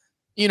losing,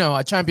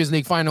 a Champions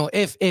League final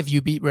if you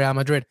beat Real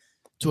Madrid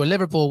to a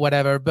Liverpool,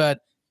 whatever, but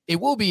it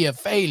will be a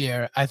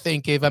failure, I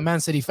think, if a Man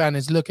City fan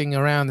is looking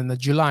around in the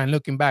July and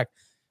looking back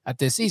at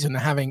this season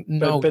and having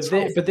no.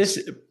 But this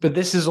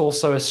is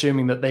also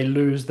assuming that they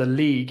lose the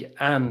league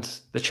and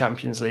the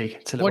Champions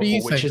League to Liverpool, what do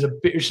you think? Which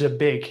is a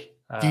big.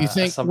 Do you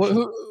think?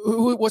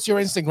 What's your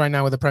instinct right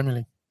now with the Premier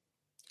League?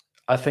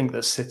 I think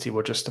that City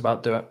will just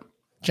about do it.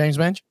 James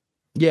Bench?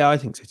 Yeah, I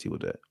think City will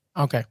do it.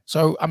 Okay.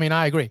 So,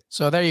 I agree.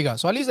 So there you go.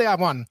 So at least they have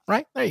one,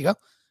 right? There you go.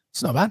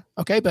 It's not bad.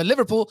 Okay. But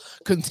Liverpool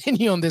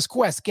continue on this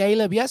quest.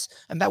 Caleb, yes.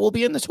 And that will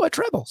be in the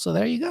treble. So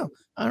there you go.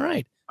 All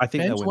right. I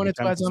think they'll win the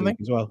Champions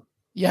League as well.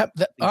 Yep.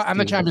 And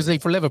the Champions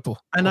League for Liverpool.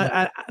 And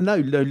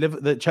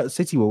the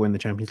City will win the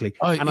Champions League.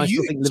 And I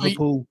still think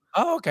Liverpool.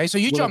 Okay. So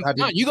you jumped.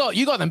 You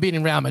got them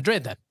beating Real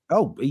Madrid then.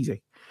 Oh,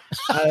 easy.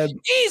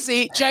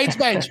 Easy, James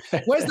Bench.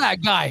 Where's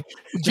that guy,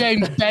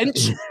 James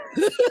Bench?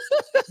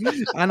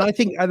 and I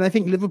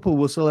think Liverpool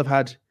will still have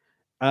had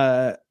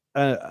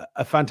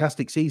a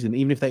fantastic season,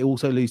 even if they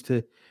also lose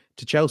to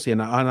Chelsea.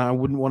 And I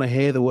wouldn't want to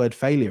hear the word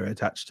failure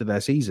attached to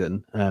their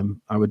season.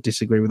 I would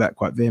disagree with that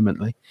quite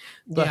vehemently.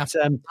 But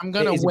I'm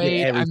gonna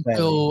wait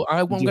until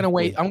I'm gonna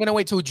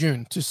wait till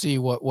June to see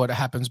what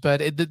happens.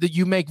 But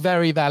you make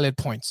very valid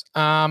points.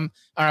 All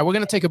right, we're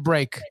gonna take a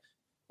break.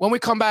 When we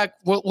come back,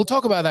 we'll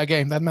talk about that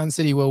game that Man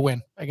City will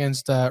win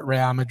against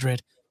Real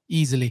Madrid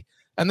easily.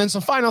 And then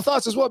some final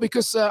thoughts as well,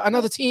 because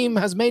another team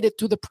has made it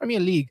to the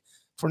Premier League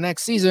for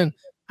next season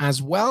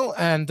as well.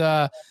 And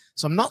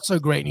some not so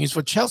great news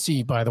for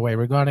Chelsea, by the way,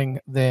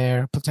 regarding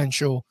their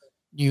potential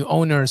new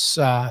owners,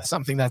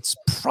 something that's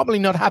probably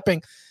not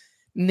happening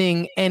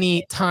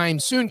anytime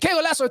soon.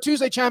 Kayla Lasso,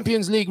 Tuesday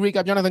Champions League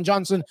recap. Jonathan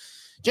Johnson,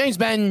 James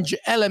Benge,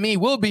 LME.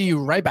 We'll be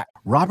right back.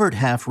 Robert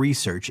Half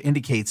research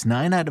indicates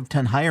 9 out of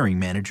 10 hiring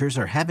managers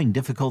are having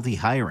difficulty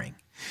hiring.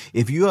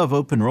 If you have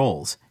open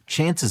roles,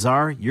 chances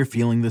are you're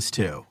feeling this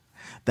too.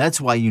 That's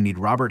why you need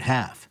Robert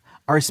Half.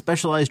 Our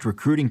specialized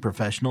recruiting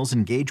professionals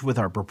engage with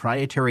our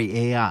proprietary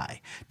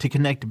AI to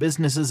connect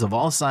businesses of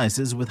all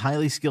sizes with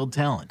highly skilled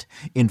talent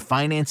in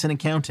finance and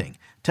accounting,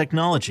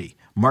 technology,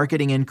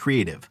 marketing and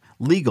creative,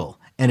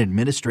 legal, and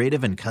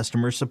administrative and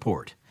customer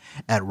support.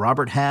 At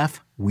Robert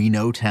Half, we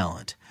know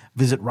talent.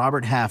 Visit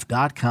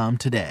roberthalf.com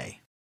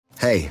today.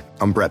 Hey,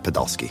 I'm Brett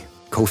Podolsky,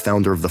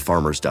 co-founder of The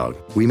Farmer's Dog.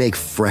 We make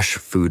fresh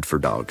food for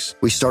dogs.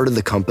 We started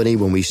the company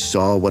when we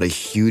saw what a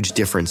huge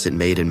difference it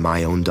made in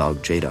my own dog,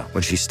 Jada,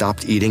 when she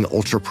stopped eating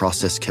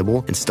ultra-processed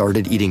kibble and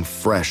started eating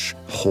fresh,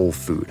 whole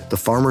food. The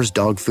Farmer's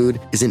Dog food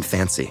isn't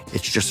fancy.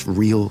 It's just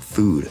real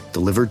food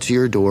delivered to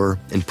your door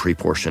in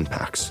pre-portioned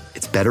packs.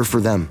 It's better for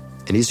them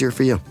and easier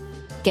for you.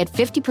 Get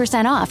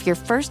 50% off your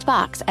first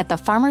box at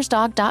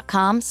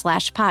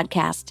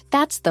thefarmersdog.com/podcast.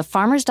 That's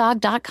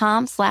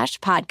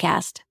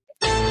thefarmersdog.com/podcast.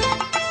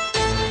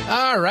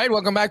 All right,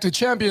 welcome back to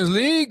Champions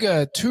League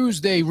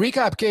Tuesday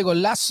recap. Que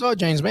golazo,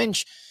 James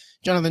Bench,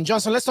 Jonathan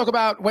Johnson. Let's talk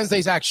about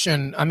Wednesday's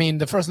action. I mean,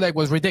 the first leg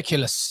was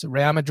ridiculous.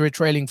 Real Madrid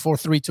trailing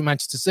 4-3 to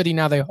Manchester City.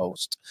 Now they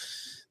host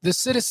the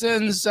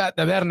citizens at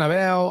the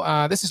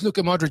Bernabeu. This is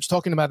Luka Modric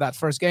talking about that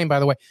first game, by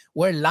the way.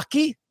 We're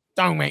lucky.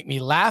 Don't make me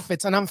laugh.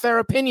 It's an unfair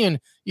opinion.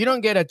 You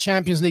don't get a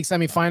Champions League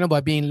semifinal by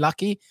being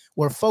lucky.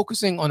 We're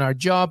focusing on our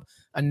job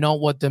and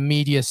not what the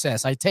media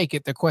says. I take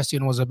it the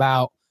question was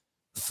about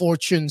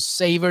fortune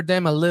favored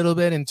them a little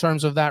bit in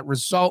terms of that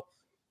result.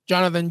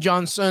 Jonathan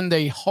Johnson,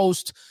 they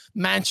host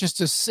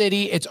Manchester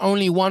City. It's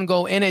only one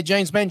goal in it.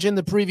 James Bench, in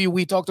the preview,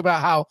 we talked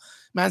about how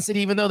Man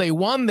City, even though they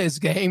won this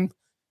game,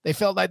 they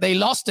felt like they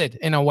lost it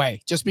in a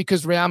way just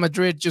because Real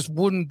Madrid just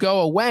wouldn't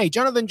go away.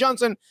 Jonathan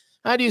Johnson,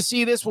 how do you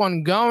see this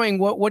one going?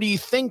 What are you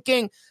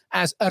thinking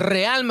as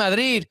Real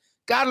Madrid?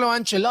 Carlo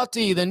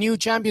Ancelotti, the new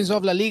champions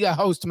of La Liga,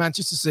 host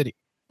Manchester City.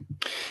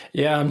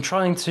 Yeah, I'm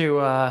trying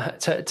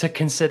to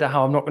consider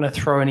how I'm not going to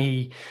throw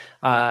any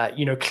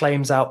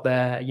claims out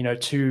there,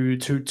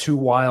 too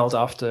wild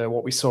after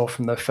what we saw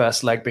from the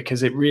first leg,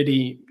 because it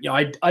really,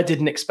 I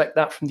didn't expect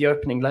that from the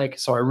opening leg.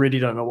 So I really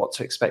don't know what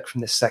to expect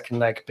from this second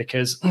leg,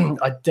 because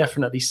I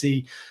definitely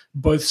see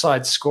both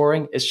sides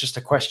scoring. It's just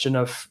a question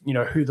of,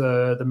 who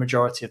the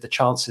majority of the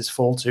chances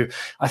fall to.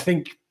 I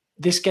think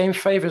this game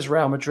favors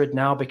Real Madrid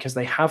now because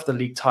they have the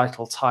league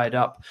title tied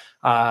up.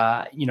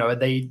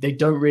 They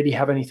don't really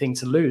have anything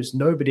to lose.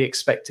 Nobody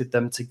expected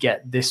them to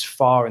get this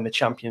far in the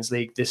Champions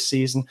League this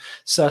season.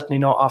 Certainly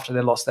not after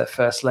they lost their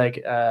first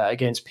leg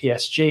against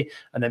PSG,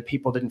 and then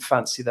people didn't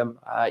fancy them,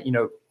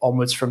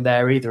 onwards from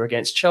there either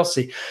against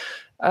Chelsea.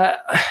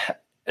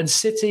 And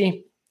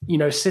City,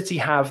 City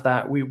have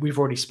that. We've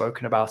already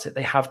spoken about it.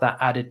 They have that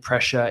added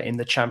pressure in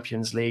the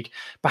Champions League.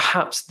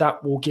 Perhaps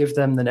that will give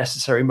them the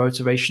necessary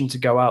motivation to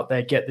go out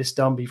there, get this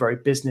done, be very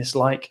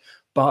businesslike.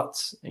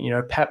 But,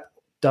 Pep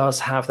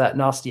does have that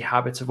nasty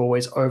habit of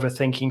always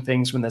overthinking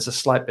things when there's a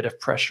slight bit of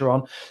pressure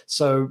on.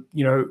 So,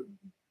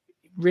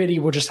 really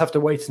we'll just have to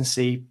wait and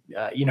see,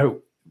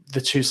 the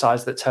two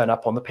sides that turn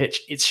up on the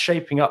pitch. It's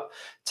shaping up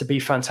to be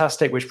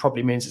fantastic, which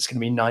probably means it's going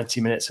to be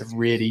 90 minutes of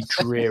really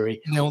dreary,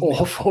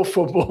 awful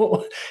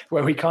football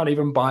where we can't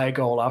even buy a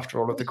goal after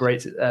all of the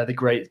great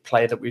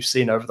play that we've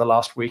seen over the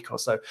last week or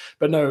so.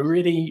 But no,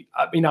 really,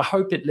 I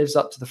hope it lives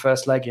up to the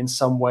first leg in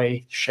some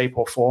way, shape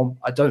or form.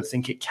 I don't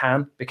think it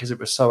can because it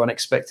was so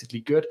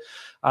unexpectedly good.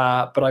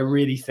 But I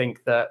really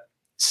think that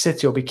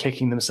City will be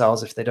kicking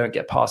themselves if they don't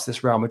get past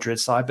this Real Madrid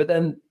side. But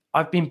then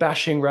I've been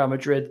bashing Real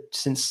Madrid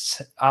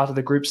since out of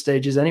the group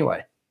stages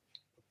anyway.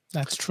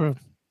 That's true.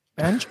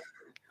 And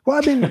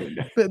well,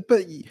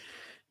 but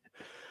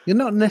you're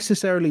not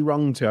necessarily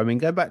wrong to.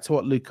 Go back to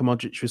what Luka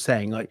Modric was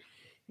saying. Like,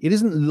 it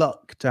isn't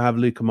luck to have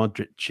Luka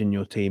Modric in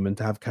your team and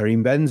to have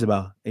Karim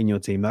Benzema in your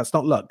team. That's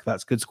not luck.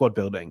 That's good squad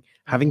building.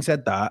 Having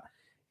said that,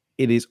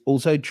 it is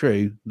also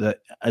true that,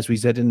 as we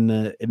said in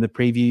the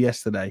preview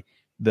yesterday,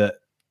 that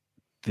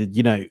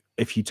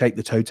if you take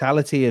the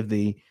totality of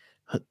the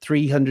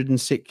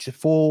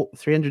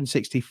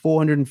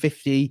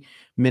 450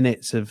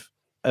 minutes of,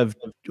 or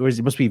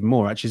it must be even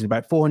more, actually, it's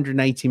about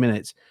 480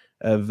 minutes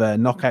of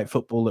knockout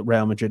football that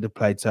Real Madrid have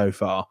played so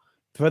far.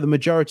 For the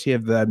majority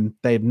of them,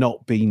 they have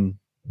not been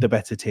the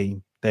better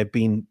team. They've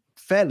been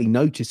fairly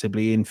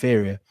noticeably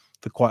inferior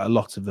for quite a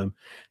lot of them.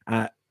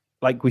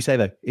 Like we say,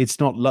 though, it's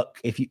not luck.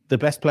 If the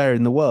best player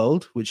in the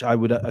world, which I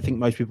think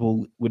most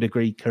people would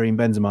agree Karim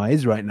Benzema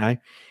is right now,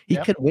 he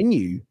can win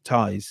you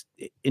ties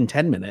in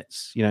 10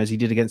 minutes, as he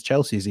did against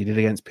Chelsea, as he did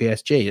against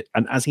PSG,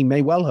 and as he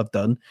may well have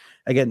done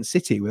against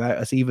City without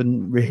us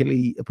even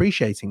really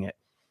appreciating it.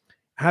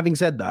 Having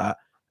said that,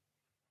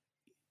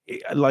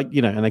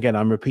 and again,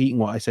 I'm repeating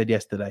what I said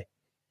yesterday.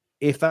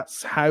 If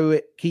that's how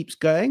it keeps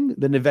going,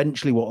 then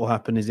eventually what will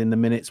happen is in the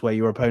minutes where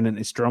your opponent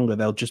is stronger,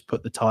 they'll just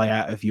put the tie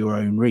out of your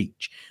own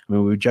reach. We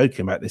were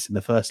joking about this in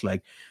the first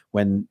leg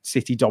when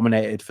City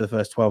dominated for the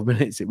first 12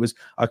 minutes. It was,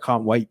 I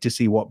can't wait to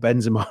see what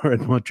Benzema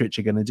and Modric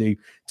are going to do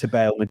to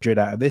bail Madrid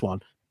out of this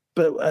one.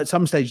 But at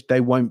some stage,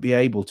 they won't be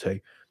able to.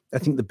 I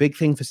think the big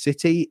thing for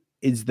City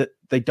is that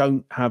they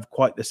don't have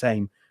quite the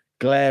same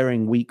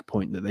glaring weak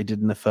point that they did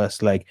in the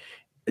first leg.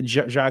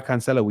 João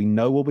Cancelo, we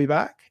know will be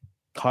back.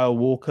 Kyle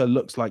Walker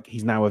looks like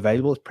he's now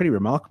available. It's pretty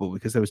remarkable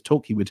because there was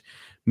talk he would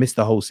miss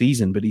the whole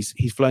season, but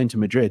he's flown to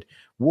Madrid.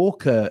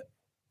 Walker,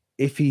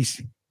 if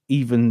he's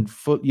even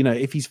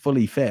if he's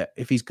fully fit,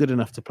 if he's good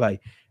enough to play,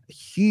 a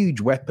huge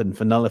weapon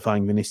for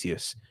nullifying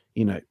Vinicius.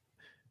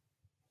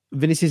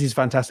 Vinicius is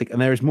fantastic,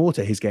 and there is more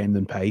to his game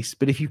than pace.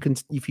 But if you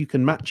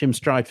can match him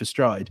stride for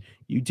stride,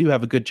 you do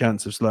have a good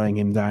chance of slowing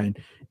him down.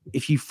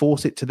 If you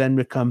force it to then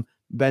become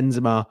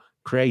Benzema,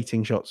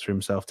 creating shots for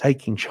himself,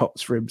 taking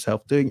shots for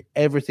himself, doing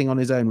everything on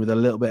his own with a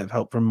little bit of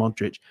help from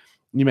Modric,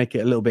 you make it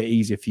a little bit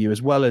easier for you,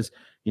 as well as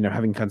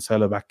having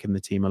Cancelo back in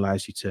the team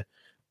allows you to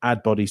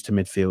add bodies to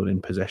midfield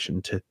in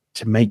possession to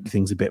make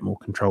things a bit more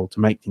controlled, to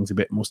make things a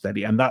bit more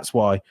steady. And that's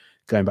why,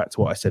 going back to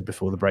what I said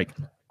before the break,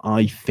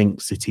 I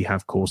think City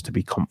have cause to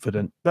be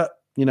confident. But,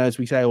 as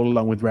we say all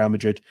along with Real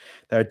Madrid,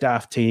 they're a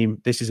daft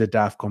team. This is a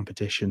daft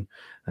competition.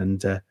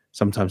 And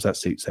sometimes that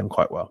suits them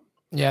quite well.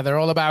 Yeah, they're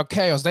all about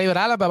chaos. David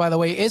Alaba, by the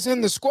way, is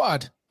in the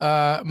squad.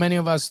 Many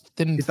of us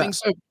didn't think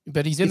so,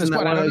 but he's in the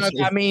squad. I don't know if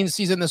that means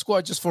he's in the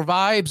squad just for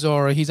vibes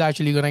or he's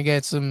actually going to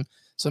get some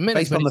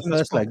minutes. Based on the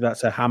first leg,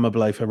 that's a hammer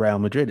blow for Real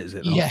Madrid, is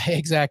it not? Yeah,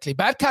 exactly.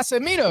 But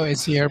Casemiro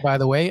is here, by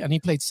the way, and he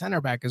played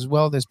center back as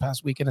well this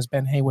past weekend, as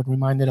Ben Hayward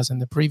reminded us in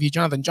the preview.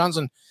 Jonathan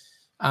Johnson,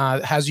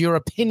 has your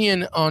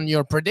opinion on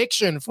your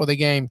prediction for the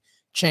game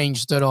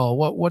changed at all?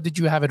 What did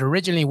you have it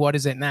originally? What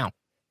is it now?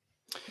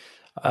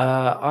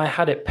 I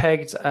had it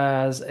pegged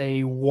as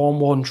a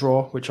 1-1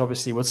 draw, which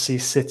obviously would see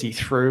City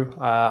through.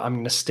 I'm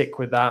going to stick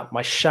with that.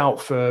 My shout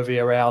for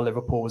Villarreal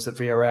Liverpool was that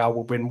Villarreal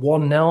will win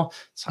 1-0.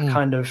 So I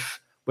kind of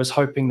was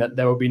hoping that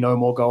there would be no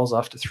more goals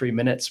after 3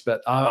 minutes,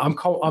 but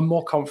I'm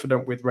more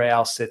confident with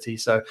Real City.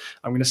 So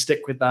I'm going to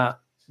stick with that.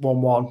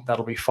 1-1,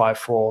 that'll be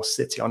 5-4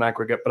 City on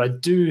aggregate. But I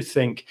do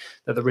think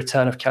that the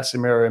return of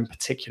Casemiro in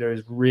particular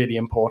is really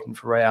important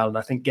for Real. And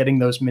I think getting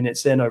those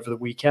minutes in over the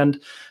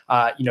weekend,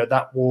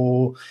 that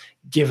will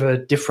give a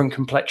different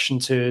complexion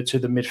to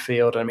the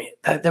midfield. I mean,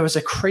 there was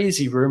a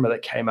crazy rumor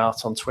that came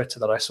out on Twitter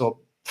that I saw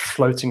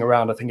floating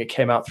around. I think it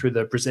came out through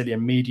the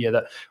Brazilian media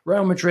that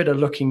Real Madrid are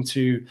looking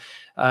to,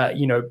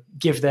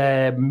 give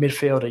their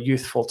midfield a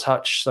youthful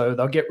touch. So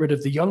they'll get rid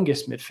of the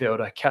youngest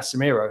midfielder,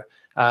 Casemiro,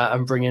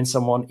 and bring in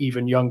someone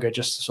even younger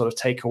just to sort of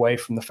take away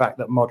from the fact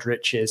that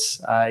Modric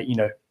is,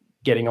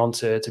 getting on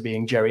to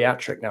being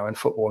geriatric now in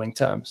footballing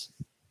terms.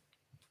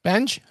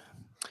 Benj?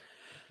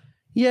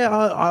 Yeah,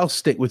 I'll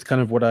stick with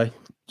kind of what I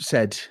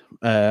said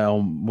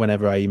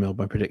whenever I emailed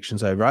my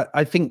predictions over.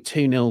 I think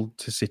 2-0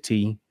 to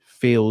City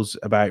feels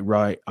about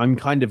right. I'm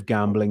kind of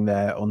gambling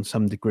there on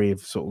some degree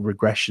of sort of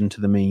regression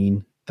to the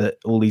mean, that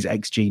all these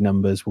XG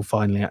numbers will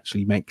finally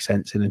actually make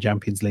sense in a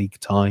Champions League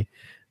tie.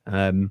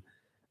 In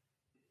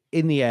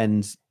the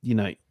end,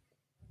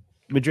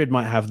 Madrid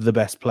might have the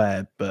best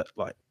player, but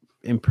like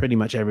in pretty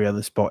much every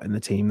other spot in the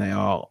team, they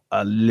are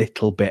a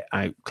little bit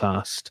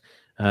outclassed.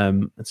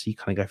 And so you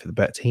kind of go for the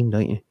better team,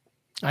 don't you?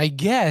 I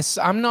guess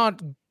I'm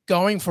not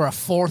going for a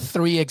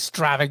 4-3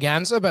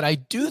 extravaganza, but I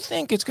do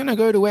think it's going to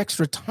go to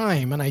extra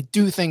time. And I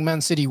do think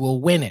Man City will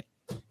win it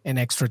in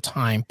extra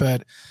time.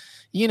 But,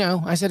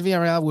 I said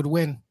Villarreal would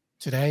win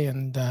today,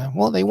 and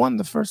they won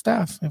the first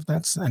half, if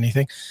that's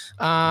anything.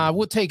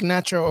 We'll take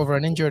Nacho over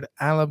an injured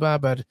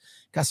Alaba, but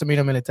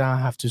Casemiro, Militao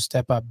have to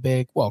step up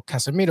big. Well,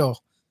 Casemiro,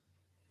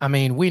 I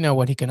mean, we know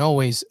what he can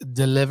always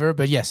deliver,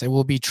 but yes, it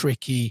will be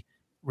tricky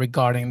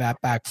regarding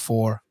that back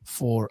four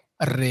for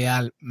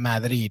Real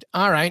Madrid.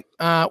 All right.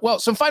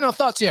 Some final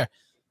thoughts here.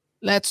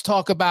 Let's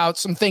talk about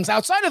some things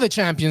outside of the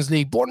Champions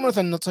League. Bournemouth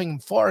and Nottingham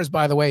Forest,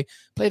 by the way,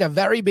 played a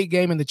very big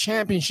game in the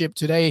Championship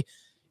today.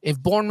 If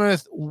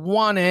Bournemouth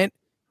won it,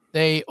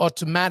 they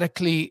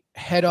automatically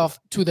head off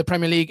to the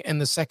Premier League in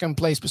the second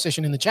place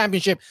position in the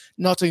Championship.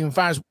 Nottingham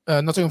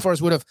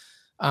Forest would have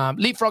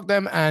leapfrogged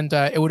them, and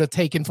it would have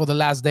taken for the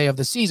last day of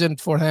the season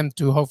for them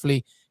to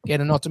hopefully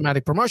get an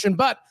automatic promotion.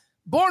 But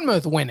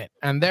Bournemouth win it,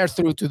 and they're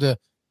through to the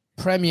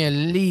Premier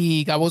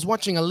League. I was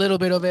watching a little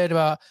bit of it.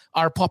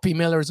 Our Poppy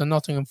Miller is a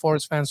Nottingham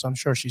Forest fan, so I'm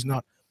sure she's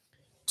not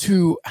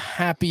too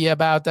happy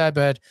about that.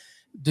 But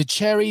the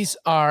Cherries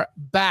are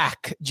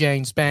back.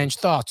 James Bench,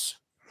 thoughts?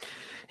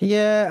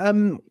 Yeah,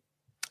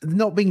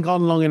 not been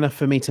gone long enough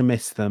for me to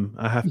miss them,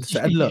 I have to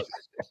say. And look,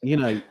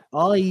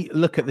 I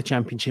look at the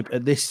Championship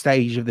at this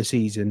stage of the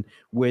season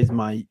with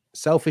my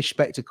selfish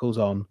spectacles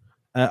on.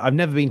 I've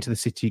never been to the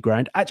City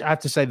Ground. Actually, I have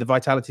to say the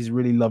Vitality is a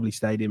really lovely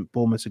stadium.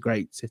 Bournemouth's a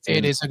great city.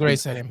 It is a great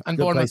stadium. And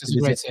Bournemouth is a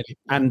great city.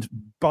 And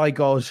by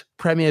God,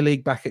 Premier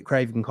League back at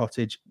Craven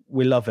Cottage.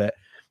 We love it.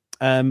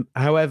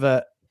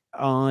 However,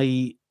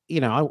 I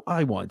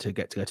wanted to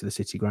go to the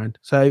City Ground.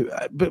 So,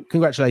 but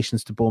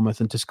congratulations to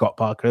Bournemouth and to Scott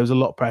Parker. There was a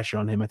lot of pressure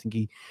on him. I think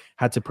he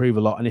had to prove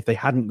a lot. And if they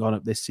hadn't gone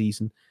up this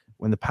season,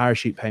 when the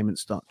parachute payments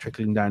start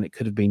trickling down, it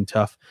could have been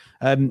tough.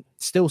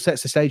 Still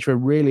sets the stage for a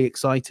really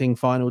exciting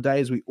final day,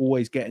 as we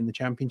always get in the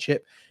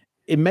Championship.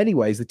 In many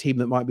ways, the team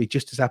that might be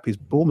just as happy as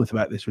Bournemouth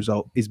about this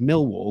result is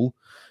Millwall,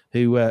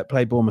 who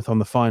play Bournemouth on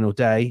the final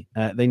day.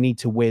 They need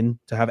to win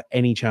to have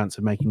any chance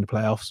of making the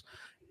playoffs.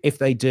 If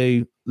they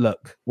do,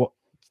 look,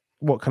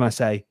 what can I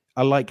say?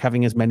 I like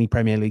having as many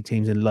Premier League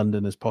teams in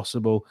London as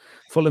possible.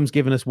 Fulham's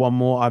given us one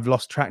more. I've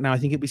lost track now. I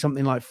think it'd be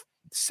something like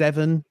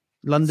 7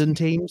 London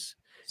teams.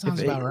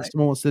 Sounds about right.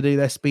 Someone wants to do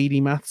their speedy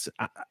maths.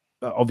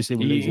 Obviously,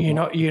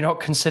 you're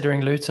not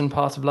considering Luton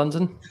part of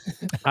London.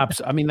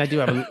 Absolutely. I mean, they do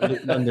have a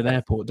London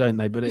airport, don't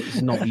they? But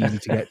it's not easy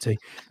to get to.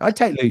 I'd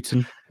take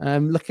Luton.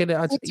 Look at it.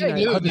 I'd take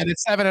Luton.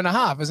 It's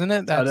 7.5, isn't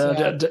it?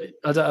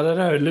 I don't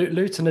know.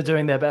 Luton are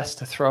doing their best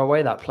to throw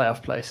away that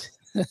playoff place.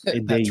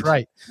 Indeed. That's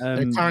right.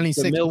 They're currently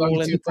 6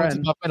 Millwall in the points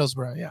above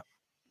Middlesbrough. Yeah.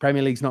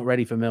 Premier League's not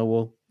ready for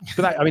Millwall.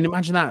 But that, I mean,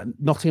 imagine that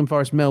Nottingham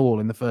Forest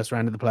Millwall in the first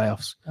round of the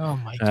playoffs. Oh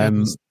my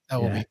goodness,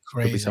 that would be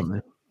crazy. Could be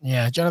something.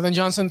 Yeah, Jonathan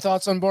Johnson,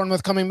 thoughts on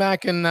Bournemouth coming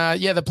back? And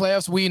the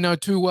playoffs, we know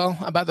too well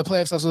about the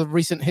playoffs as of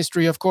recent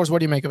history, of course. What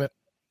do you make of it?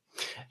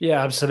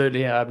 Yeah,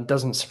 absolutely. It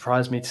doesn't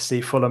surprise me to see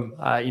Fulham,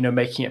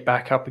 making it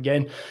back up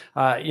again.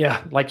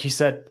 Like you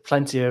said,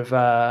 plenty of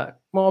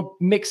more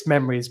mixed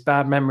memories,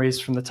 bad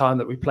memories from the time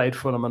that we played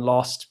Fulham and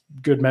lost,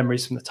 good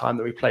memories from the time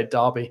that we played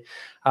Derby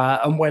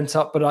and went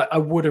up. But I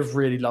would have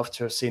really loved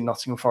to have seen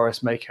Nottingham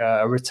Forest make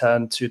a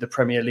return to the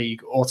Premier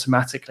League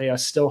automatically. I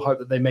still hope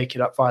that they make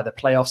it up via the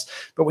playoffs.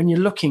 But when you're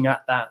looking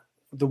at that,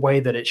 the way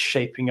that it's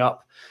shaping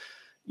up,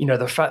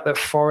 the fact that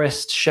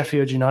Forest,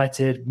 Sheffield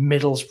United,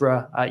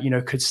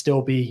 Middlesbrough, could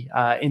still be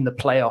in the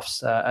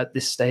playoffs at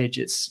this stage.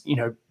 It's,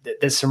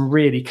 there's some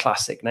really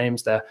classic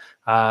names there.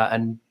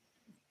 And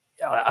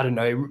I don't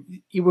know,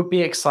 it would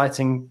be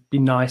exciting, be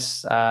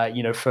nice,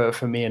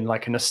 for me in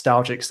like a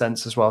nostalgic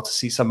sense as well to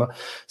see some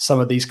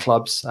of these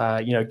clubs,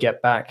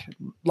 get back.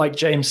 Like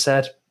James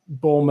said,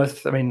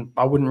 Bournemouth, I mean,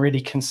 I wouldn't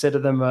really consider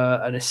them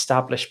an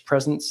established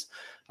presence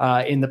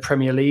in the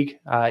Premier League.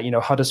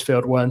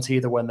 Huddersfield weren't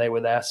either when they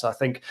were there. So I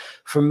think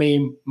for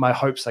me, my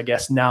hopes, I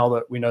guess, now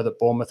that we know that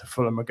Bournemouth and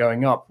Fulham are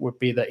going up, would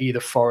be that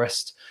either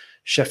Forest,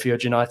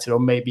 Sheffield United, or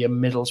maybe a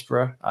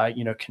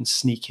Middlesbrough, can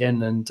sneak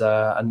in and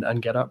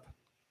get up.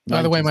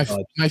 By the way, my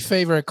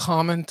favorite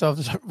comment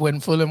of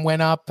when Fulham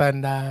went up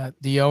and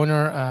the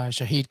owner,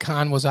 Shahid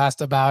Khan, was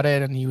asked about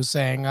it, and he was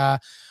saying,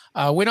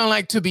 we don't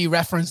like to be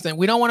referenced, and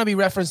we don't want to be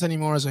referenced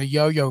anymore as a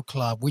yo-yo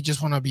club. We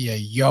just want to be a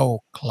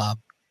yo club.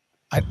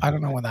 I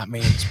don't know what that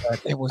means,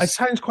 but it was. It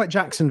sounds quite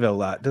Jacksonville,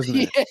 that, doesn't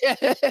it?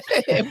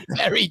 Yeah,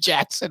 very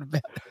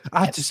Jacksonville.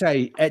 I have to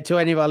say, to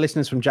any of our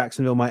listeners from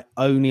Jacksonville, my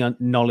only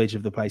knowledge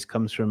of the place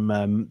comes from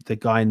the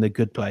guy in The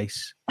Good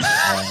Place.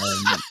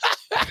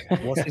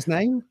 What's his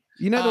name?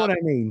 You know what I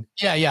mean?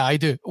 Yeah, I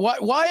do.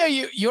 Why are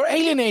you're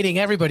alienating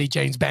everybody,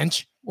 James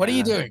Bench? What are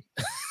you doing?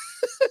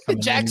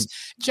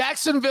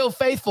 Jacksonville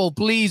faithful,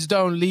 please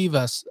don't leave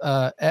us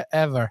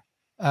ever.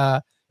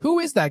 Who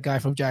is that guy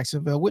from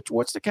Jacksonville?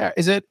 What's the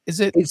character? It's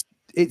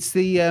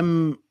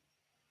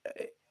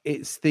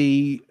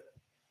the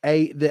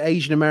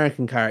Asian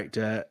American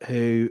character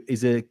who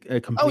is a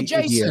complete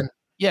Jason. Idiot.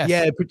 Yes.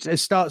 Yeah, it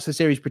starts the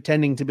series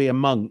pretending to be a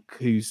monk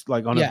who's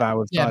like on a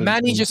vow of silence. Yeah,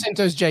 Manny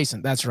Jacinto's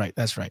Jason. That's right.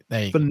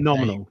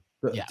 Phenomenal.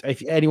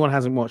 If anyone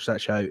hasn't watched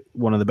that show,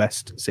 one of the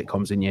best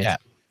sitcoms in years. Yeah,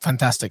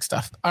 fantastic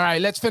stuff. All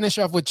right, let's finish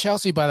off with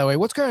Chelsea, by the way.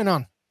 What's going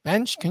on?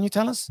 Bench, can you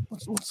tell us?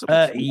 What's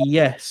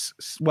yes.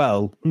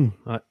 Well,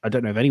 I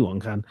don't know if anyone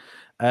can.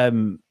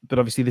 But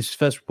obviously this was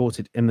first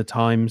reported in the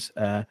Times.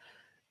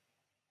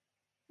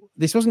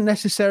 This wasn't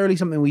necessarily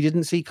something we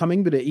didn't see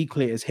coming, but it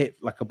has hit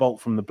like a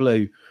bolt from the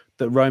blue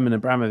that Roman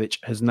Abramovich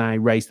has now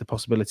raised the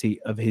possibility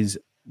of the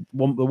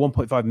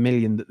 1.5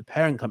 million that the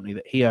parent company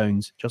that he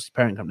owns, Chelsea's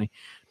parent company,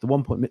 the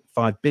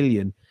 1.5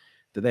 billion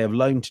that they have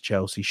loaned to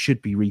Chelsea should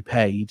be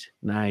repaid.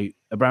 Now,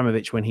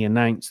 Abramovich, when he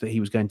announced that he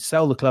was going to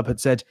sell the club, had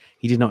said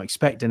he did not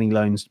expect any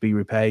loans to be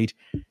repaid.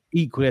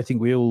 Equally, I think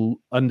we all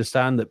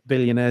understand that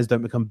billionaires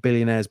don't become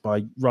billionaires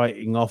by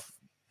writing off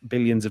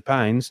billions of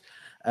pounds.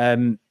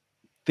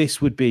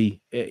 This would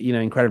be,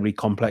 incredibly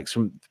complex.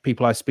 From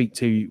people I speak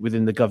to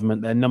within the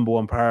government, their number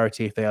one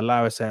priority, if they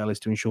allow a sale, is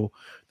to ensure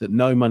that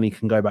no money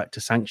can go back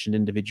to sanctioned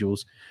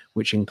individuals,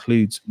 which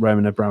includes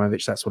Roman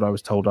Abramovich. That's what I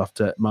was told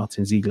after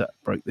Martin Ziegler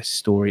broke this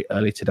story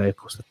earlier today. Of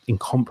course, the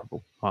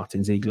incomparable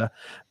Martin Ziegler.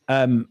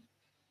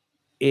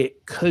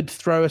 It could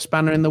throw a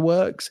spanner in the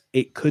works.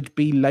 It could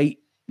be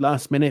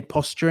last minute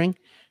posturing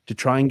to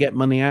try and get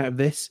money out of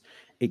this.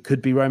 It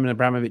could be Roman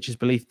Abramovich's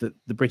belief that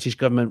the British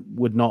government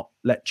would not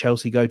let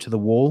Chelsea go to the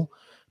wall.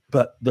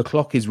 But the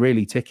clock is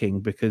really ticking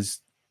because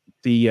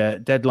the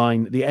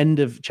deadline, the end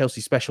of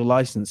Chelsea's special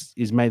license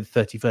is May the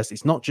 31st.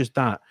 It's not just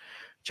that.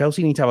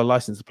 Chelsea need to have a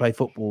license to play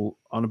football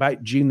on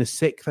about June the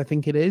 6th, I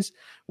think it is,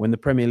 when the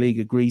Premier League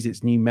agrees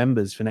its new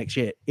members for next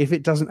year. If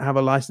it doesn't have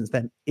a license,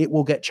 then it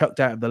will get chucked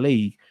out of the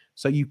league.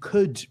 So you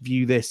could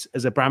view this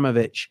as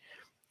Abramovich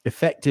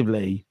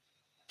effectively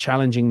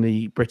challenging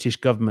the British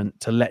government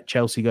to let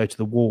Chelsea go to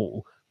the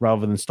wall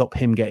rather than stop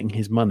him getting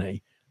his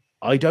money.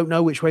 I don't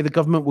know which way the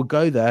government would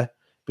go there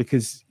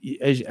because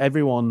as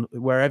everyone,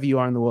 wherever you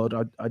are in the world,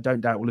 I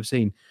don't doubt will have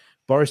seen,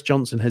 Boris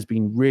Johnson has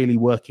been really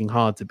working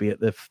hard to be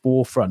at the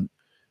forefront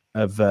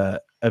of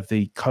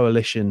the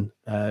coalition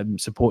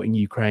supporting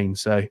Ukraine.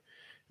 So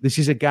this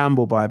is a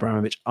gamble by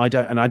Abramovich. I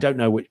don't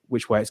know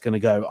which way it's going to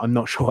go. I'm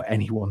not sure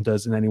anyone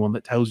does, and anyone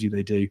that tells you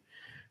they do.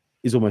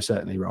 is almost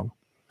certainly wrong.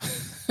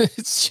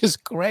 It's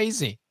just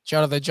crazy.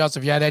 Jonathan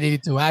Johnson, if you had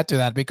anything to add to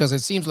that, because it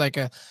seems like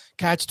a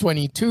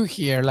catch-22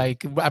 here.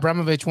 Like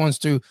Abramovich wants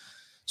to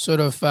sort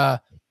of,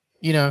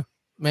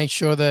 make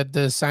sure that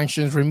the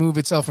sanctions remove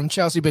itself from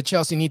Chelsea, but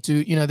Chelsea need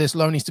to, this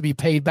loan needs to be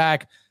paid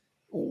back.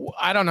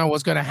 I don't know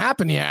what's going to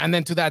happen here. And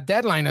then to that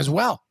deadline as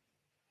well.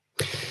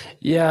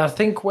 Yeah, I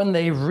think when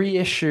they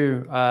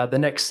reissue the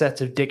next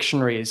set of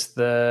dictionaries,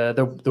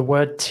 the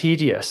word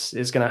tedious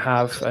is going to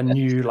have a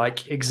new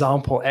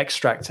example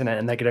extract in it,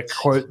 and they're going to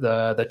quote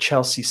the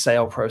Chelsea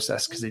sale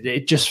process, because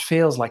it just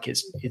feels like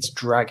it's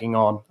dragging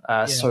on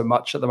so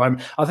much at the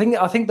moment. I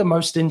think the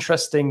most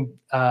interesting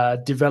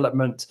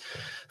development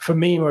for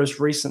me most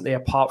recently,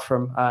 apart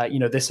from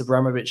this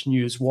Abramovich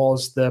news,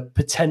 was the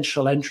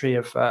potential entry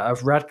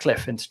of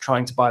Radcliffe into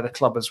trying to buy the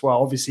club as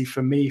well. Obviously,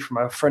 for me, from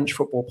a French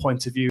football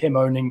point of view, him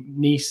owning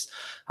Nice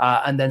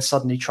and then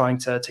suddenly trying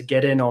to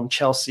get in on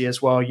Chelsea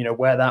as well,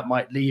 where that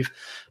might leave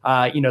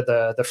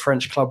the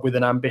French club with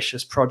an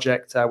ambitious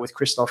project with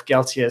Christophe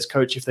Galtier as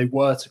coach if they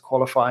were to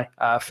qualify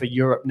for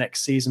Europe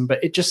next season.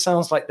 But it just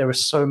sounds like there are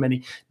so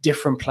many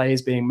different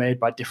plays being made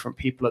by different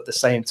people at the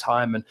same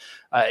time, and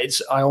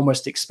I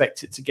almost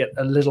expect it to get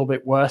a little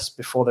bit worse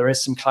before there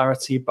is some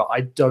clarity. But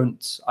I don't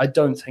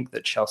think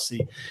that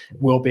Chelsea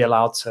will be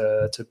allowed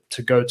to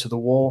go to the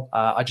wall.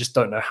 I just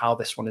don't know how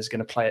this one is going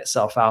to play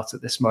itself out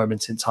at this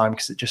moment in time,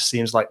 because it just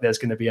seems like there's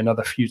going to be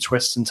another few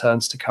twists and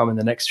turns to come in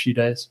the next few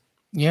days.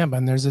 Yeah,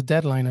 but there's a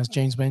deadline, as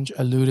James Benge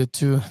alluded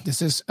to.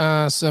 This is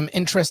some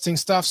interesting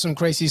stuff, some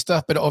crazy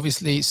stuff, but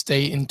obviously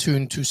stay in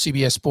tune to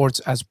CBS Sports,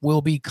 as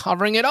we'll be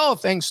covering it all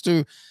thanks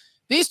to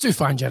these two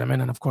fine gentlemen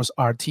and, of course,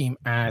 our team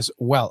as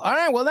well. All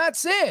right, well,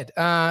 that's it.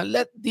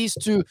 Let these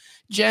two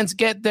gents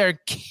get their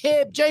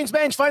kip. James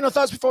Benge, final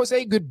thoughts before we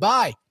say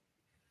goodbye.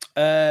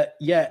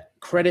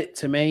 Credit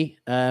to me.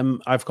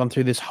 I've gone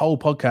through this whole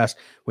podcast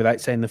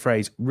without saying the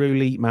phrase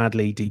really,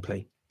 madly,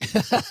 deeply.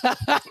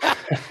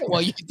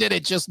 Well, you did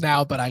it just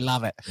now, but I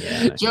love it.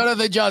 Yeah.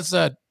 Jonathan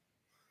Johnson.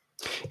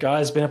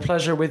 Guys, been a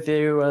pleasure with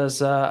you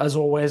as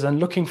always, and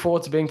looking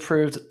forward to being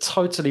proved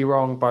totally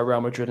wrong by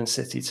Real Madrid and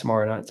City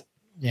tomorrow night.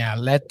 Yeah,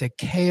 let the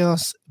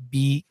chaos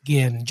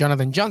begin.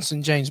 Jonathan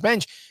Johnson, James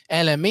Benge,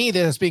 LME.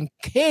 This has been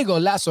Que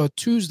Golazo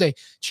Tuesday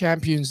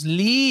Champions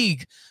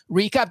League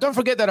recap. Don't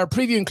forget that our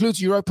preview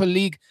includes Europa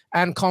League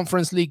and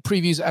Conference League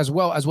previews as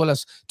well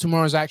as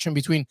tomorrow's action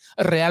between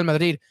Real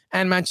Madrid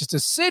and Manchester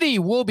City.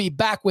 We'll be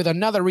back with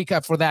another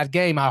recap for that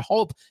game. I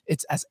hope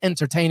it's as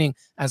entertaining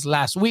as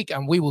last week,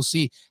 and we will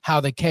see how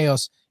the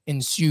chaos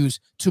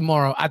ensues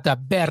tomorrow at the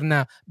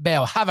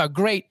Bernabeu. Have a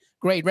great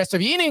rest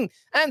of your evening,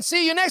 and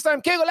see you next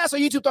time. Que Golazo,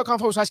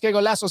 youtube.com/Que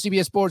Golazo,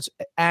 CBS Sports,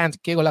 and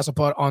Que Golazo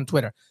Pod on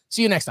Twitter.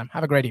 See you next time.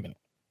 Have a great evening.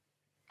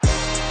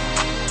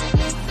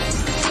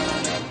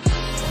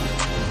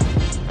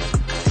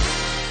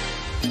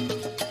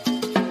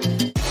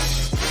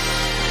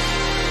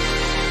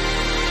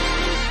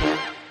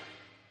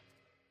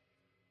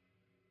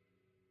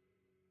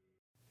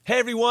 Hey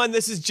everyone,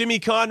 this is Jimmy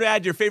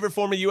Conrad, your favorite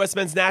former U.S.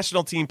 men's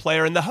national team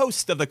player and the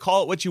host of the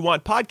Call It What You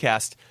Want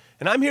podcast.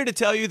 And I'm here to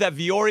tell you that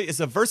Vuori is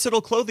a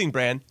versatile clothing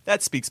brand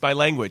that speaks my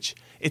language.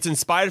 It's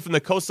inspired from the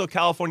coastal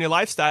California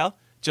lifestyle,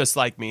 just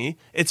like me.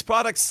 Its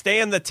products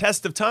stand the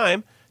test of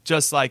time,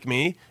 just like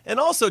me. And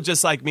also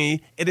just like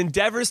me, it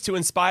endeavors to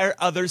inspire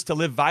others to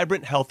live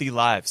vibrant, healthy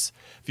lives.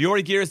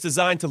 Vuori gear is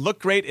designed to look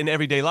great in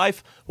everyday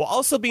life while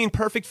also being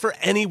perfect for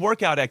any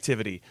workout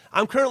activity.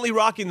 I'm currently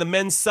rocking the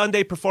men's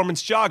Sunday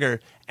Performance Jogger,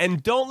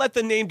 and don't let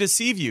the name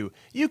deceive you.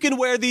 You can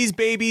wear these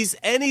babies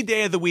any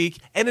day of the week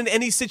and in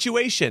any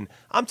situation.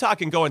 I'm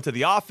talking going to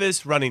the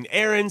office, running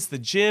errands, the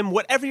gym,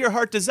 whatever your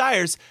heart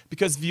desires,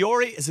 because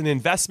Vuori is an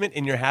investment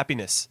in your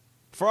happiness.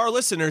 For our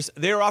listeners,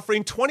 they are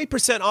offering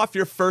 20% off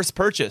your first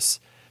purchase.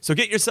 So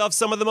get yourself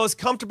some of the most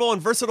comfortable and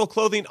versatile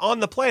clothing on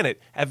the planet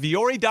at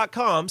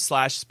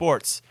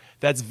vuori.com/sports.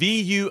 That's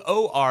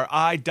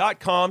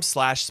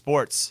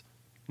VUORI.com/sports.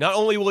 Not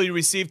only will you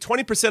receive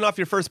 20% off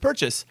your first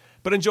purchase,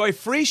 but enjoy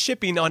free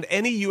shipping on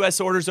any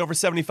U.S. orders over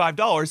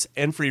 $75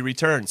 and free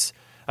returns.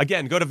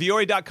 Again, go to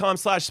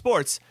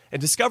vuori.com/sports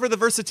and discover the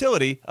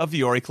versatility of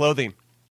Vuori clothing.